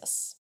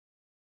 Yes.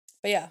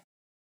 But yeah.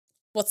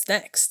 What's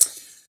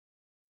next?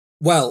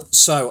 Well,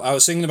 so I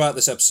was thinking about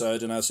this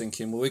episode and I was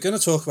thinking, well, we're going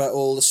to talk about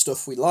all the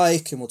stuff we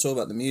like and we'll talk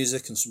about the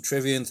music and some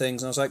trivia and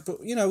things. And I was like, but,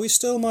 we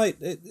still might,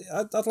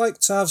 I'd like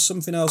to have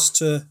something else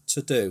to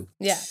do.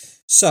 Yeah.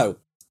 So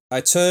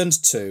I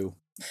turned to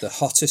the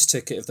hottest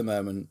ticket of the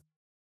moment,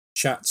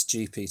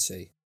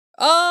 ChatGPT.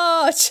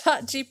 Oh,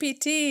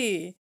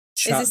 ChatGPT.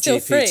 Is it still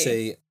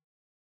free?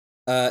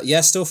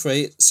 Yeah, still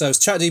free. So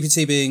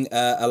ChatGPT being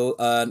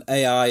an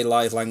AI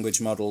live language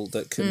model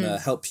that can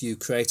help you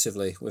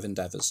creatively with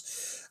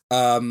endeavours.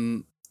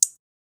 I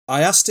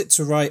asked it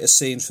to write a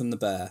scene from The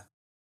Bear,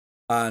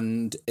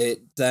 and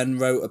it then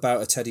wrote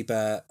about a teddy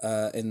bear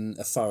in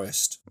a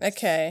forest.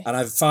 Okay. And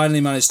I've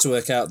finally managed to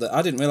work out that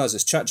I didn't realise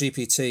this.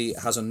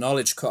 ChatGPT has a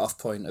knowledge cut-off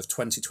point of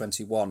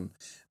 2021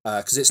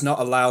 because it's not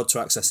allowed to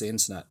access the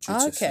internet due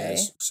to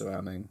fears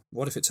surrounding.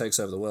 What if it takes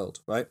over the world,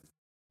 right?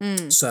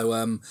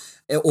 So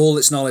all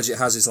its knowledge it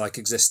has is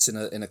exists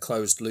in a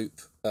closed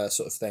loop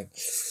sort of thing.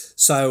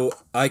 So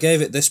I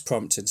gave it this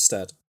prompt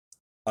instead.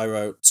 I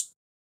wrote,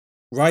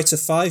 write a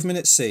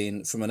 5-minute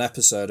scene from an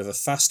episode of a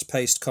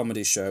fast-paced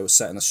comedy show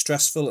set in a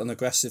stressful and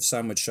aggressive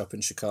sandwich shop in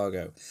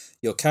Chicago.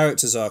 Your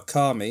characters are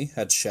Kami,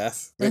 head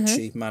chef,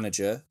 Richie,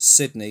 manager,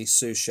 Sydney,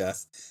 sous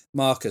chef,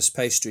 Marcus,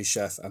 pastry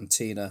chef, and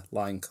Tina,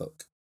 line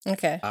cook.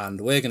 Okay.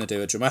 And we're going to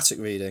do a dramatic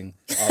reading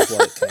of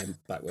what it came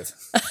back with.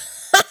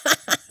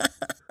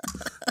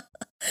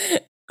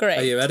 Great.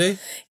 Are you ready?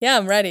 Yeah,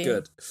 I'm ready.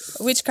 Good.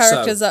 Which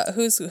characters are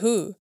who's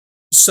who?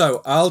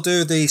 So I'll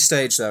do the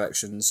stage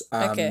directions,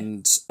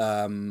 and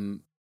I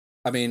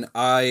mean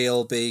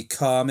I'll be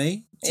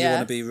Kami. Do you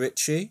want to be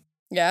Richie?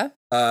 Yeah.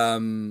 Do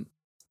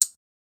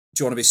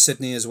you want to be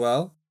Sydney as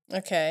well?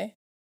 Okay.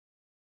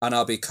 And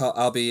I'll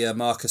be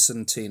Marcus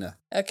and Tina.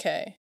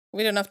 Okay.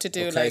 We don't have to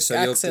do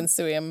accents,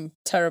 do we? I'm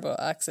terrible at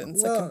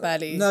accents. I can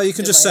barely. No, you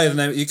can just say the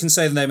name. You can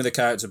say the name of the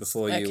character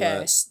before you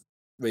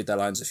read their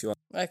lines if you want.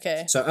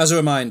 Okay. So as a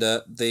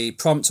reminder, the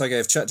prompt I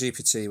gave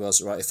ChatGPT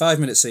was, write a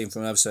 5-minute scene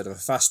from an episode of a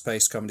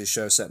fast-paced comedy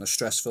show set in a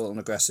stressful and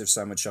aggressive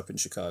sandwich shop in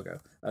Chicago,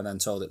 and then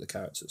told it the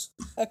characters.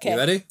 Okay. You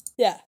ready?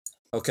 Yeah.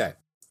 Okay.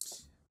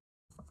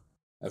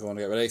 Everyone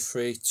get ready.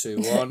 3, 2,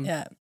 1.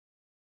 Yeah.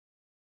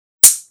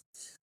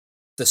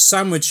 The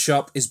sandwich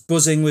shop is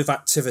buzzing with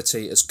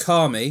activity as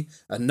Carmi,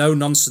 a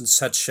no-nonsense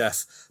head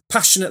chef,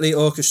 passionately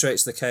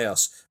orchestrates the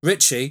chaos.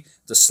 Richie,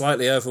 the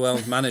slightly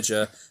overwhelmed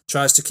manager,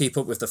 tries to keep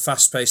up with the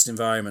fast-paced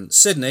environment.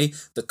 Sydney,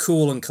 the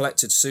cool and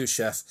collected sous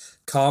chef,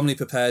 calmly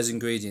prepares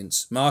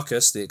ingredients.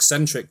 Marcus, the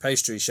eccentric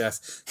pastry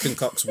chef,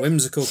 concocts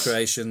whimsical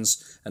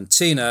creations. And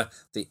Tina,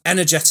 the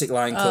energetic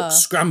line cook,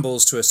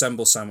 scrambles to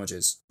assemble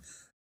sandwiches.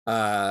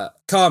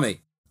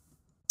 Carmi.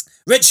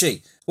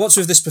 Richie, what's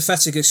with this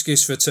pathetic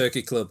excuse for a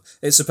turkey club?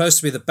 It's supposed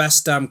to be the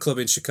best damn club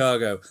in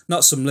Chicago,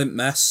 not some limp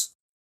mess.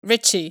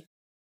 Richie,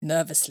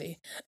 nervously.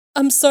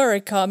 I'm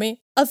sorry, Carmi.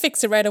 I'll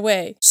fix it right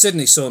away.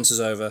 Sydney saunters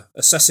over,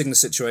 assessing the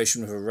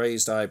situation with a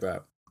raised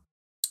eyebrow.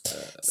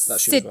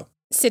 That's you as well.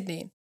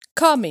 Sydney,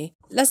 Carmi,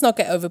 let's not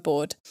get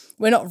overboard.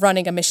 We're not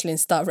running a Michelin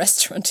star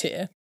restaurant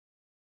here.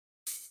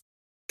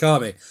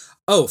 Carmi,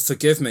 oh,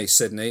 forgive me,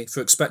 Sydney,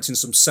 for expecting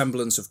some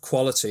semblance of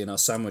quality in our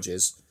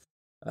sandwiches.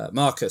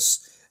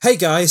 Marcus, hey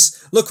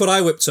guys, look what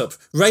I whipped up.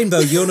 Rainbow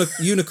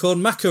unicorn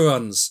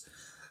macarons.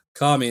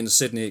 Carmi and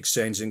Sydney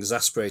exchange an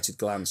exasperated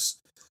glance.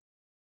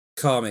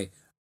 Carmi,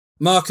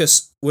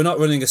 Marcus, we're not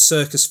running a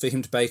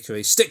circus-themed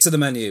bakery. Stick to the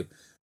menu.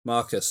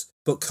 Marcus,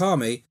 but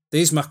Carmi,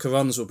 these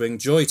macarons will bring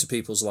joy to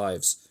people's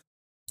lives.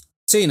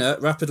 Tina,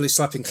 rapidly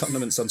slapping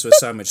condiments onto a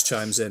sandwich,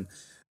 chimes in.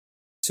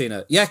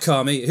 Tina, yeah,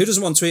 Carmi, who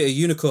doesn't want to eat a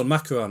unicorn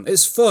macaron?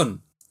 It's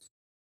fun.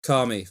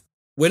 Carmi,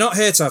 we're not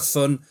here to have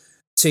fun.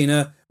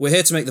 Tina, we're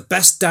here to make the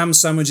best damn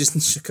sandwiches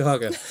in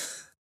Chicago.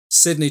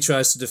 Sydney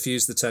tries to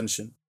diffuse the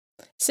tension.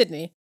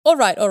 Sydney, all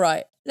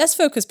right. Let's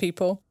focus,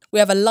 people. We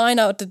have a line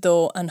out the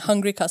door and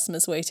hungry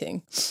customers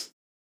waiting.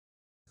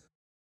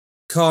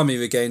 Carmi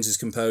regains his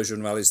composure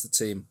and rallies the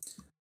team.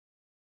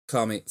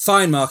 Carmi,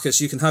 fine,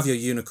 Marcus, you can have your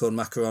unicorn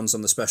macarons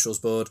on the specials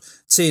board.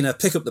 Tina,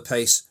 pick up the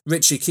pace.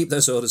 Richie, keep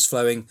those orders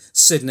flowing.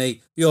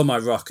 Sydney, you're my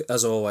rock,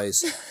 as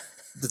always.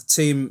 The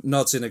team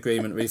nods in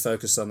agreement,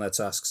 refocused on their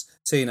tasks.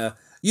 Tina,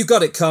 you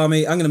got it, Carmi.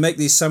 I'm going to make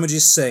these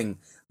sandwiches sing.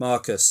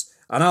 Marcus,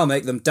 and I'll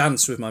make them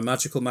dance with my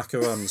magical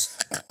macarons.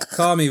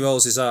 Carmi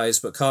rolls his eyes,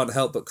 but can't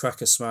help but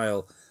crack a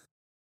smile.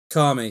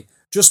 Carmi,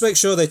 just make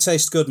sure they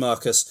taste good,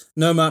 Marcus.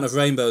 No amount of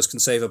rainbows can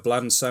save a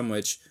bland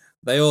sandwich.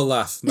 They all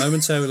laugh,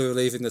 momentarily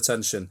relieving the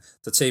tension.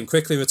 The team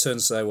quickly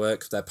returns to their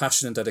work, their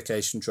passion and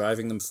dedication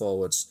driving them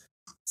forwards.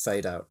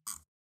 Fade out.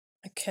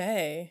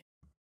 Okay.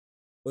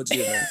 What do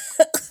you know?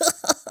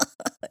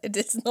 It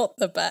is not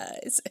the bear,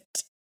 is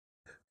it?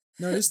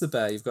 No, it is the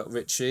bear. You've got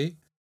Richie,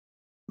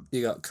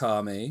 you got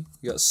Carmi,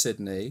 you got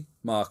Sydney,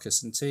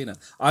 Marcus and Tina.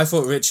 I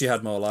thought Richie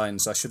had more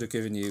lines. I should have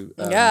given you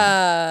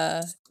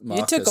Marcus.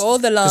 You took all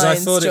the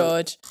lines,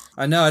 George.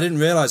 I know, I didn't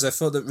realise. I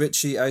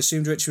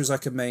assumed Richie was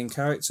like a main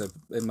character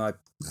in my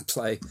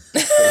play,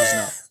 but he's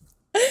not.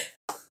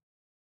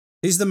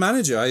 He's the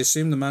manager. I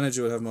assumed the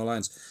manager would have more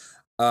lines.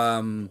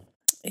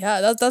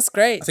 Yeah, that's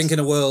great. I think in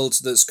a world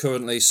that's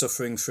currently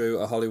suffering through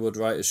a Hollywood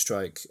writers'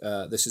 strike,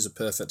 this is a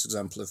perfect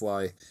example of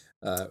why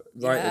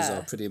writers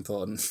are pretty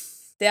important.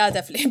 They are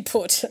definitely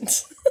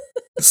important.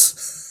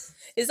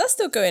 Is that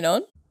still going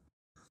on?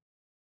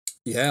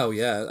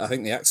 Yeah, I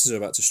think the actors are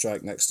about to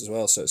strike next as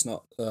well, so it's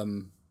not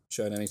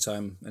showing any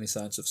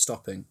signs of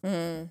stopping.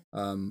 Yeah.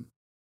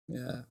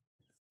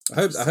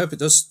 I hope it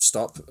does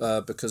stop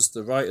because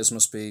the writers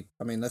must be.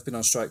 I mean, they've been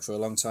on strike for a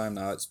long time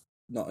now. It's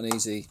not an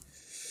easy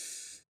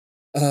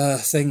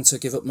thing to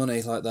give up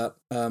money like that,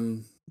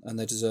 and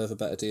they deserve a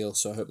better deal.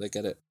 So I hope they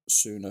get it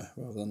sooner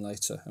rather than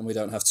later, and we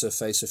don't have to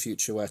face a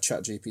future where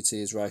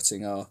ChatGPT is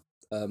writing our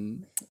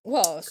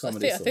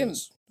comedy I think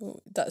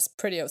that's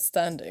pretty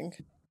outstanding.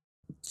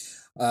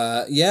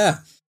 Yeah,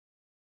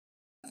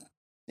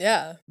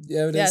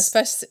 it is.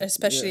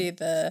 Especially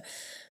the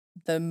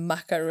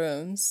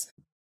macaroons.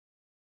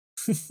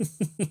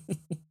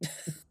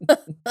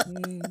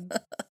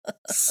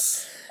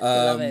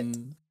 Love it.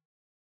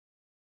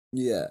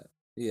 Yeah.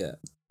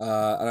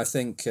 And I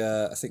think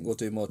we'll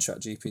do more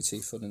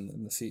ChatGPT fun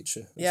in the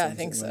future. Yeah, I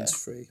think so.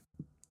 Free.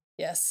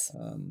 Yes.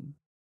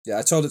 Yeah,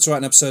 I told it to write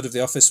an episode of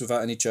The Office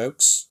without any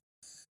jokes.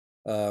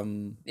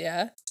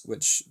 Yeah.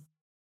 Which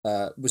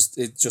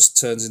it just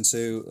turns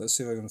into. Let's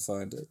see if I can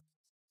find it.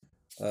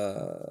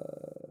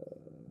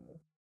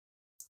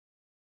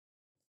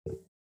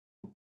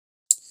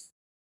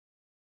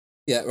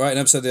 Yeah, write an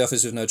episode of The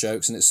Office with no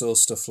jokes, and it's all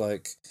stuff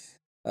like.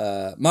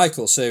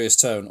 Michael, serious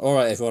tone. All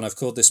right, everyone, I've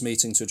called this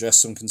meeting to address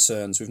some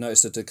concerns. We've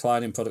noticed a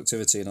decline in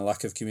productivity and a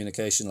lack of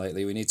communication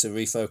lately. We need to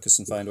refocus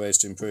and find ways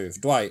to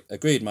improve. Dwight,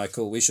 agreed,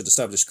 Michael. We should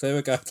establish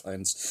clearer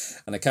guidelines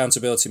and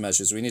accountability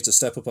measures. We need to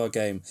step up our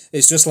game.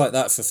 It's just like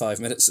that for 5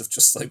 minutes of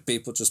just like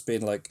people just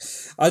being like,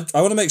 I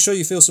want to make sure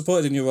you feel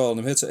supported in your role. And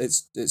I'm here to,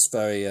 it's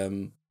very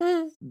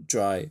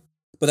dry.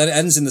 But then it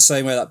ends in the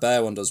same way that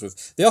Bear one does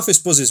with, the office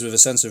buzzes with a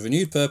sense of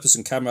renewed purpose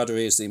and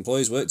camaraderie as the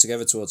employees work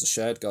together towards a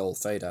shared goal.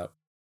 Fade out.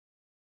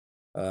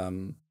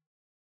 And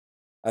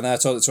then I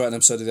told it to write an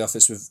episode of The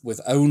Office with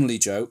only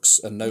jokes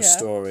and no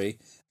story,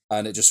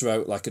 and it just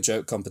wrote like a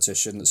joke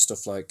competition and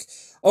stuff like,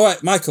 all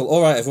right, Michael,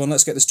 all right, everyone,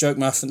 let's get this joke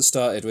marathon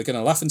started. We're going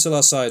to laugh until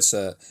our sides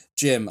hurt.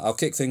 Jim, I'll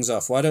kick things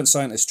off. Why don't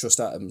scientists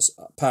trust atoms?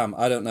 Pam,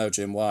 I don't know,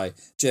 Jim. Why?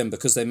 Jim,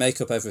 because they make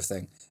up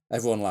everything.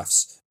 Everyone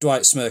laughs.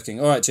 Dwight smirking.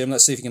 All right, Jim,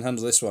 let's see if you can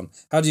handle this one.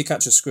 How do you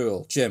catch a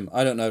squirrel? Jim,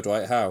 I don't know,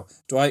 Dwight. How?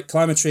 Dwight,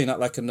 climb a tree, not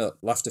like a nut.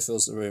 Laughter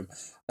fills the room.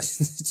 It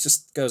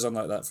just goes on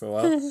like that for a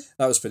while.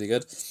 That was pretty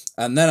good.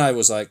 And then I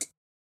was like,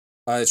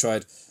 I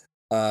tried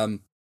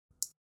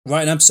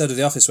write an episode of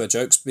The Office where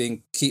jokes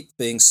keep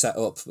being set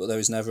up, but there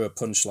is never a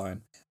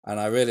punchline. And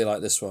I really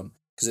like this one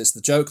because it's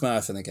the joke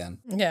marathon again.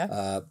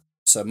 Yeah.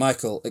 So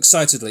Michael,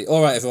 excitedly,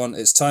 all right, everyone,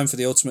 it's time for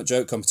the ultimate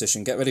joke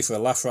competition. Get ready for a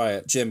laugh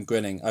riot. Jim,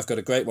 grinning, I've got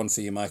a great one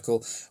for you,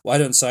 Michael. Why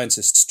don't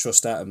scientists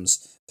trust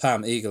atoms?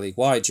 Pam, eagerly,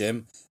 why,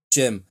 Jim?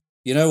 Jim,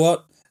 you know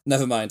what?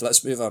 Never mind,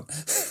 let's move on.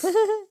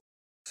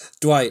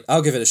 Dwight,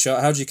 I'll give it a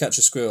shot. How do you catch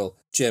a squirrel?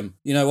 Jim,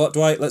 you know what,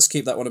 Dwight? Let's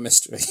keep that one a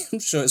mystery. I'm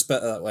sure it's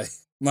better that way.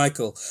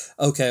 Michael,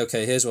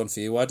 okay, here's one for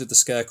you. Why did the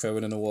Scarecrow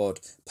win an award?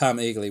 Pam,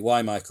 eagerly,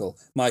 why, Michael?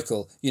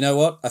 Michael, you know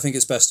what? I think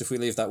it's best if we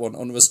leave that one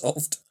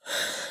unresolved.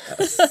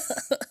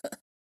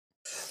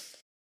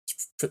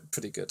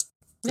 Pretty good.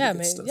 Yeah,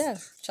 mate. Yeah,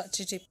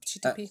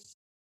 ChatGPT.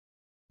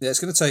 Yeah,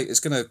 it's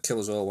gonna kill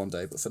us all one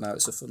day, but for now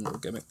it's a fun little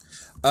gimmick.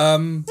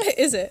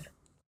 Is it?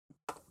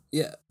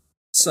 Yeah.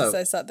 So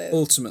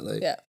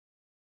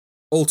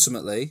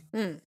ultimately,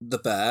 The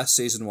Bear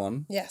season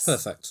 1. Yes.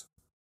 Perfect.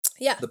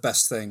 Yeah. The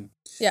best thing.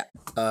 Yeah.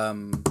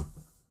 Can't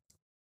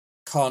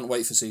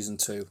wait for season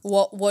 2.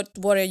 What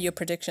are your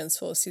predictions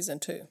for season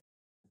 2?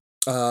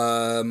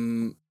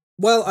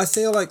 Well, I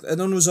feel like an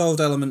unresolved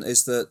element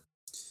is that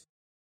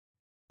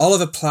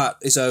Oliver Platt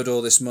is owed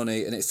all this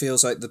money, and it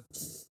feels like the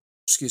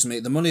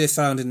money they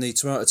found in the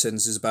tomato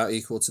tins is about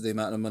equal to the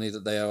amount of money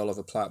that they owe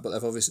Oliver Platt, but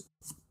they've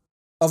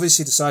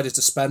obviously decided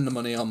to spend the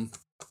money on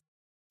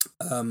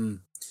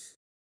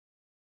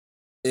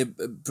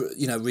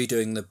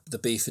redoing the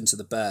beef into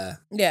the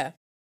bear. Yeah.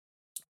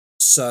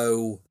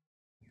 So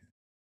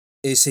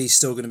is he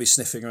still going to be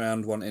sniffing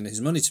around wanting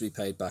his money to be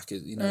paid back? How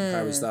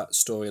is that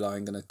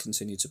storyline going to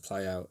continue to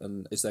play out?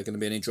 And is there going to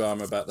be any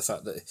drama about the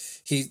fact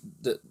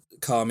that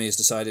Carmy has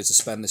decided to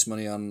spend this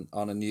money on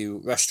a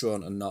new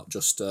restaurant and not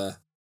just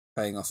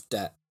paying off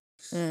debt?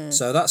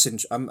 So that's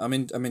I'm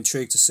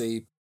intrigued to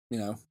see,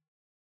 and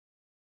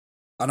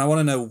I want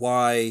to know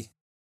why.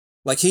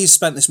 Like, he's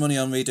spent this money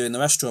on redoing the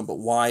restaurant, but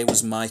why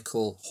was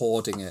Michael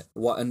hoarding it?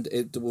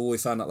 We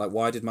found out, like,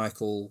 why did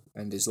Michael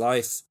end his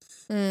life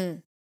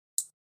and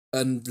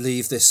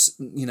leave this,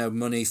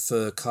 money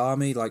for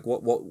Carmy? Like,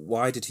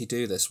 why did he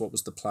do this? What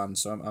was the plan?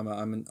 So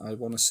I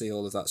want to see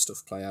all of that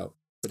stuff play out.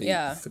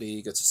 Pretty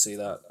eager to see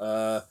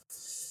that.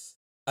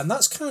 And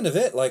that's kind of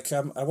it. Like,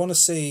 I want to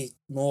see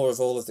more of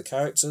all of the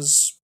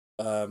characters,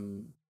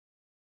 and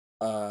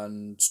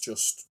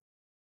just.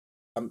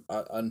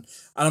 And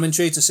I'm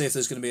intrigued to see if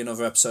there's going to be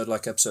another episode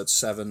like episode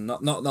 7,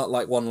 not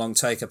like one long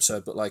take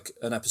episode, but like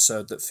an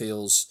episode that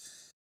feels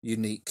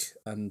unique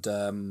and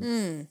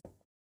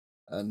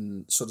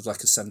sort of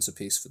like a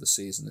centerpiece for the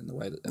season in the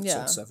way that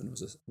episode 7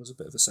 was a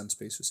bit of a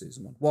centerpiece for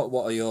season 1.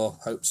 What are your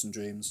hopes and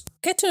dreams?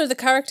 Get to know the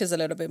characters a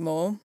little bit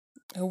more.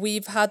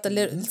 We've had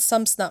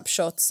some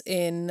snapshots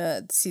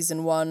in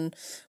season 1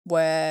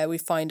 where we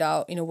find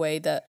out in a way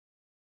that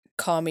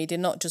Carmy did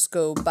not just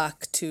go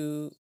back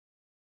to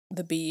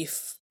the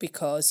beef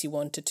because he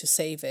wanted to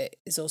save it.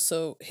 Is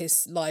also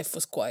his life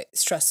was quite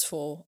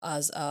stressful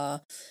as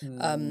a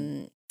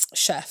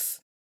chef,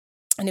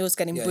 and he was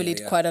getting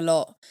bullied quite a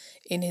lot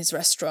in his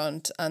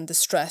restaurant, and the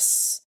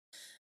stress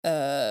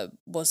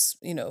was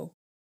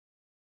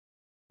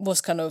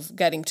kind of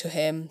getting to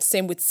him.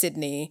 Same with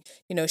Sydney.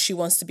 She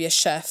wants to be a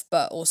chef,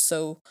 but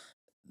also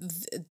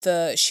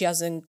she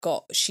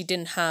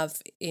didn't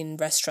have in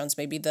restaurants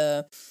maybe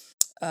the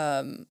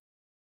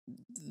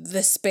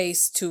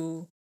space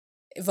to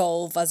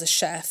evolve as a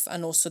chef,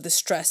 and also the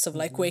stress of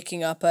like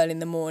waking up early in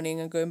the morning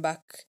and going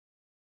back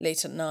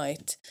late at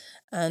night,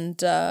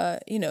 and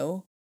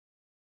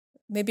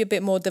maybe a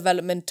bit more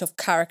development of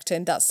character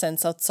in that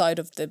sense outside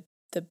of the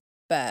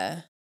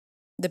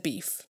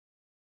beef,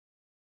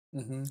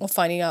 or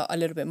finding out a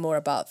little bit more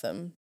about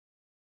them.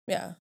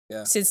 Yeah.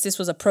 Since this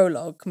was a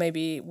prologue,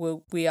 maybe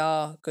we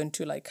are going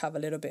to like have a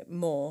little bit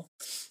more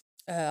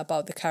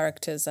about the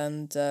characters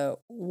and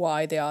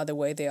why they are the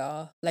way they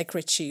are. Like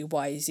Richie,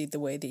 why is he the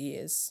way that he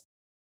is?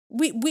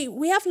 We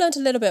have learned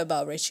a little bit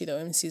about Richie though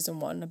in season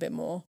 1, a bit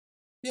more.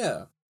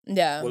 Yeah.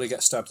 Yeah. Will he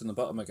get stabbed in the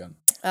bottom again?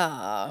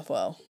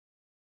 Well,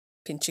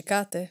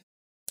 pincicate.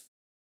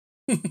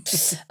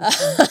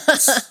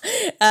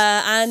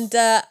 And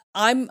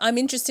I'm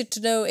interested to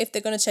know if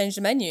they're going to change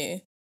the menu.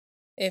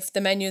 If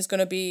the menu is going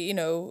to be,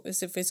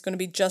 as if it's going to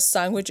be just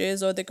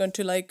sandwiches, or they're going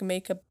to like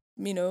make a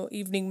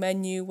evening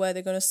menu where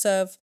they're going to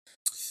serve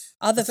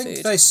other food. I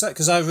think they said,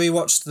 because I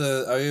rewatched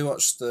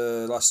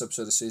the last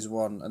episode of season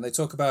 1, and they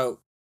talk about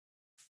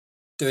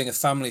doing a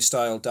family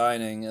style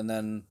dining and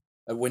then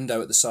a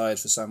window at the side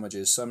for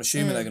sandwiches. So I'm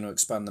assuming they're going to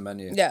expand the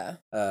menu. Yeah.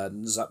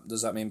 Does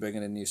that mean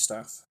bringing in new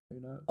staff?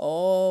 Who knows?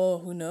 Oh,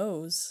 who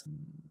knows?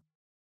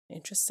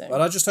 Interesting.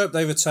 But I just hope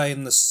they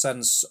retain the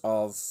sense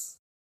of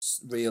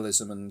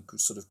realism and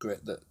sort of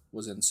grit that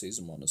was in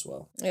season 1 as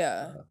well.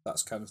 Yeah.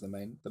 That's kind of the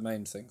main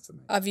thing for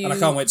me. And I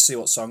can't wait to see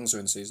what songs are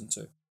in season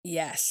 2.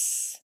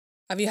 Yes.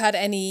 Have you had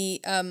any?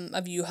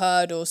 Have you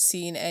heard or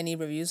seen any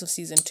reviews of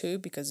season 2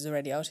 because it's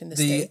already out in the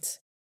States?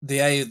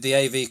 The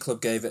AV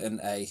Club gave it an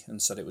A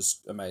and said it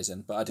was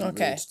amazing, but I didn't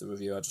read the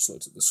review. I just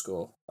looked at the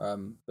score.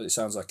 But it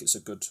sounds like it's a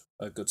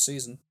good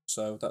season.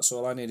 So that's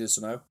all I needed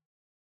to know.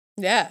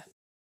 Yeah,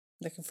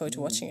 looking forward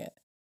to watching it.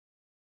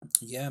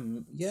 Yeah,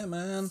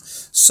 man.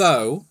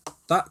 So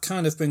that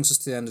kind of brings us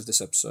to the end of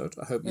this episode.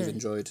 I hope you've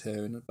enjoyed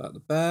hearing about The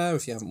Bear.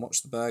 If you haven't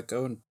watched The Bear,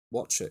 go and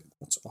watch it.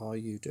 What are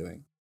you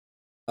doing?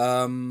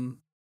 And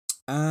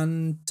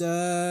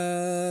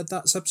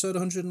that's episode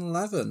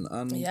 111.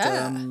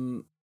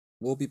 And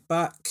we'll be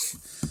back.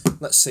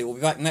 Let's see. We'll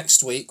be back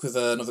next week with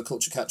another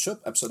Culture Catch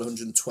Up, episode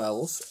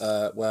 112,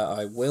 where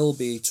I will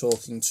be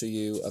talking to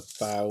you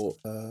about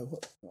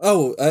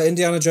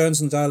Indiana Jones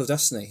and the Dial of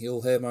Destiny.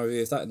 You'll hear my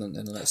review of that in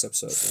the next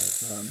episode.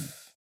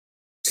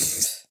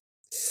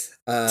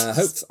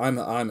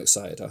 I'm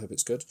excited. I hope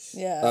it's good.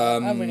 Yeah,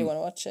 I really want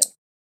to watch it.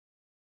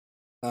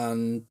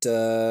 And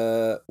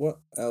what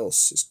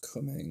else is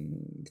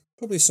coming?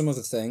 Probably some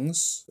other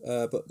things,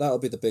 but that'll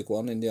be the big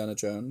one, Indiana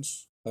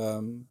Jones.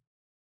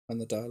 And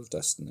the Dial of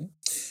Destiny.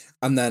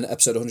 And then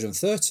episode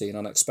 113,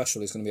 our next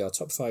special, is going to be our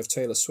top 5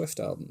 Taylor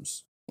Swift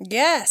albums.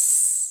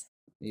 Yes.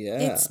 Yeah.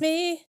 It's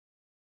me.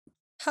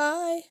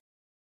 Hi.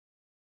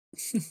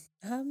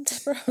 I'm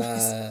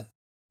Deborah.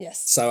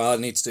 Yes. So I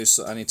need to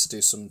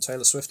do some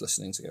Taylor Swift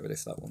listening to get ready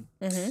for that one.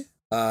 Mm-hmm.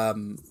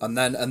 And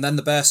then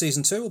The Bear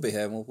season 2 will be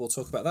here, and we'll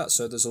talk about that.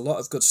 So there's a lot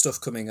of good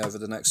stuff coming over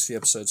the next few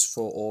episodes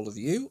for all of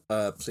you.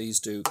 Please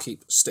do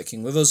keep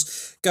sticking with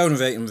us. Go and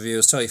rate and review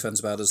us. Tell your friends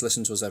about us.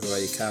 Listen to us everywhere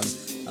you can.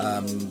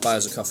 Buy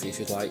us a coffee if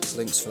you'd like.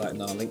 Links for that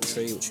in our link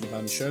tree, which you can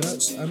find in the show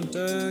notes. And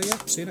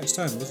see you next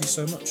time. Love you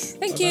so much.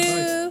 Thank you.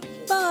 Bye.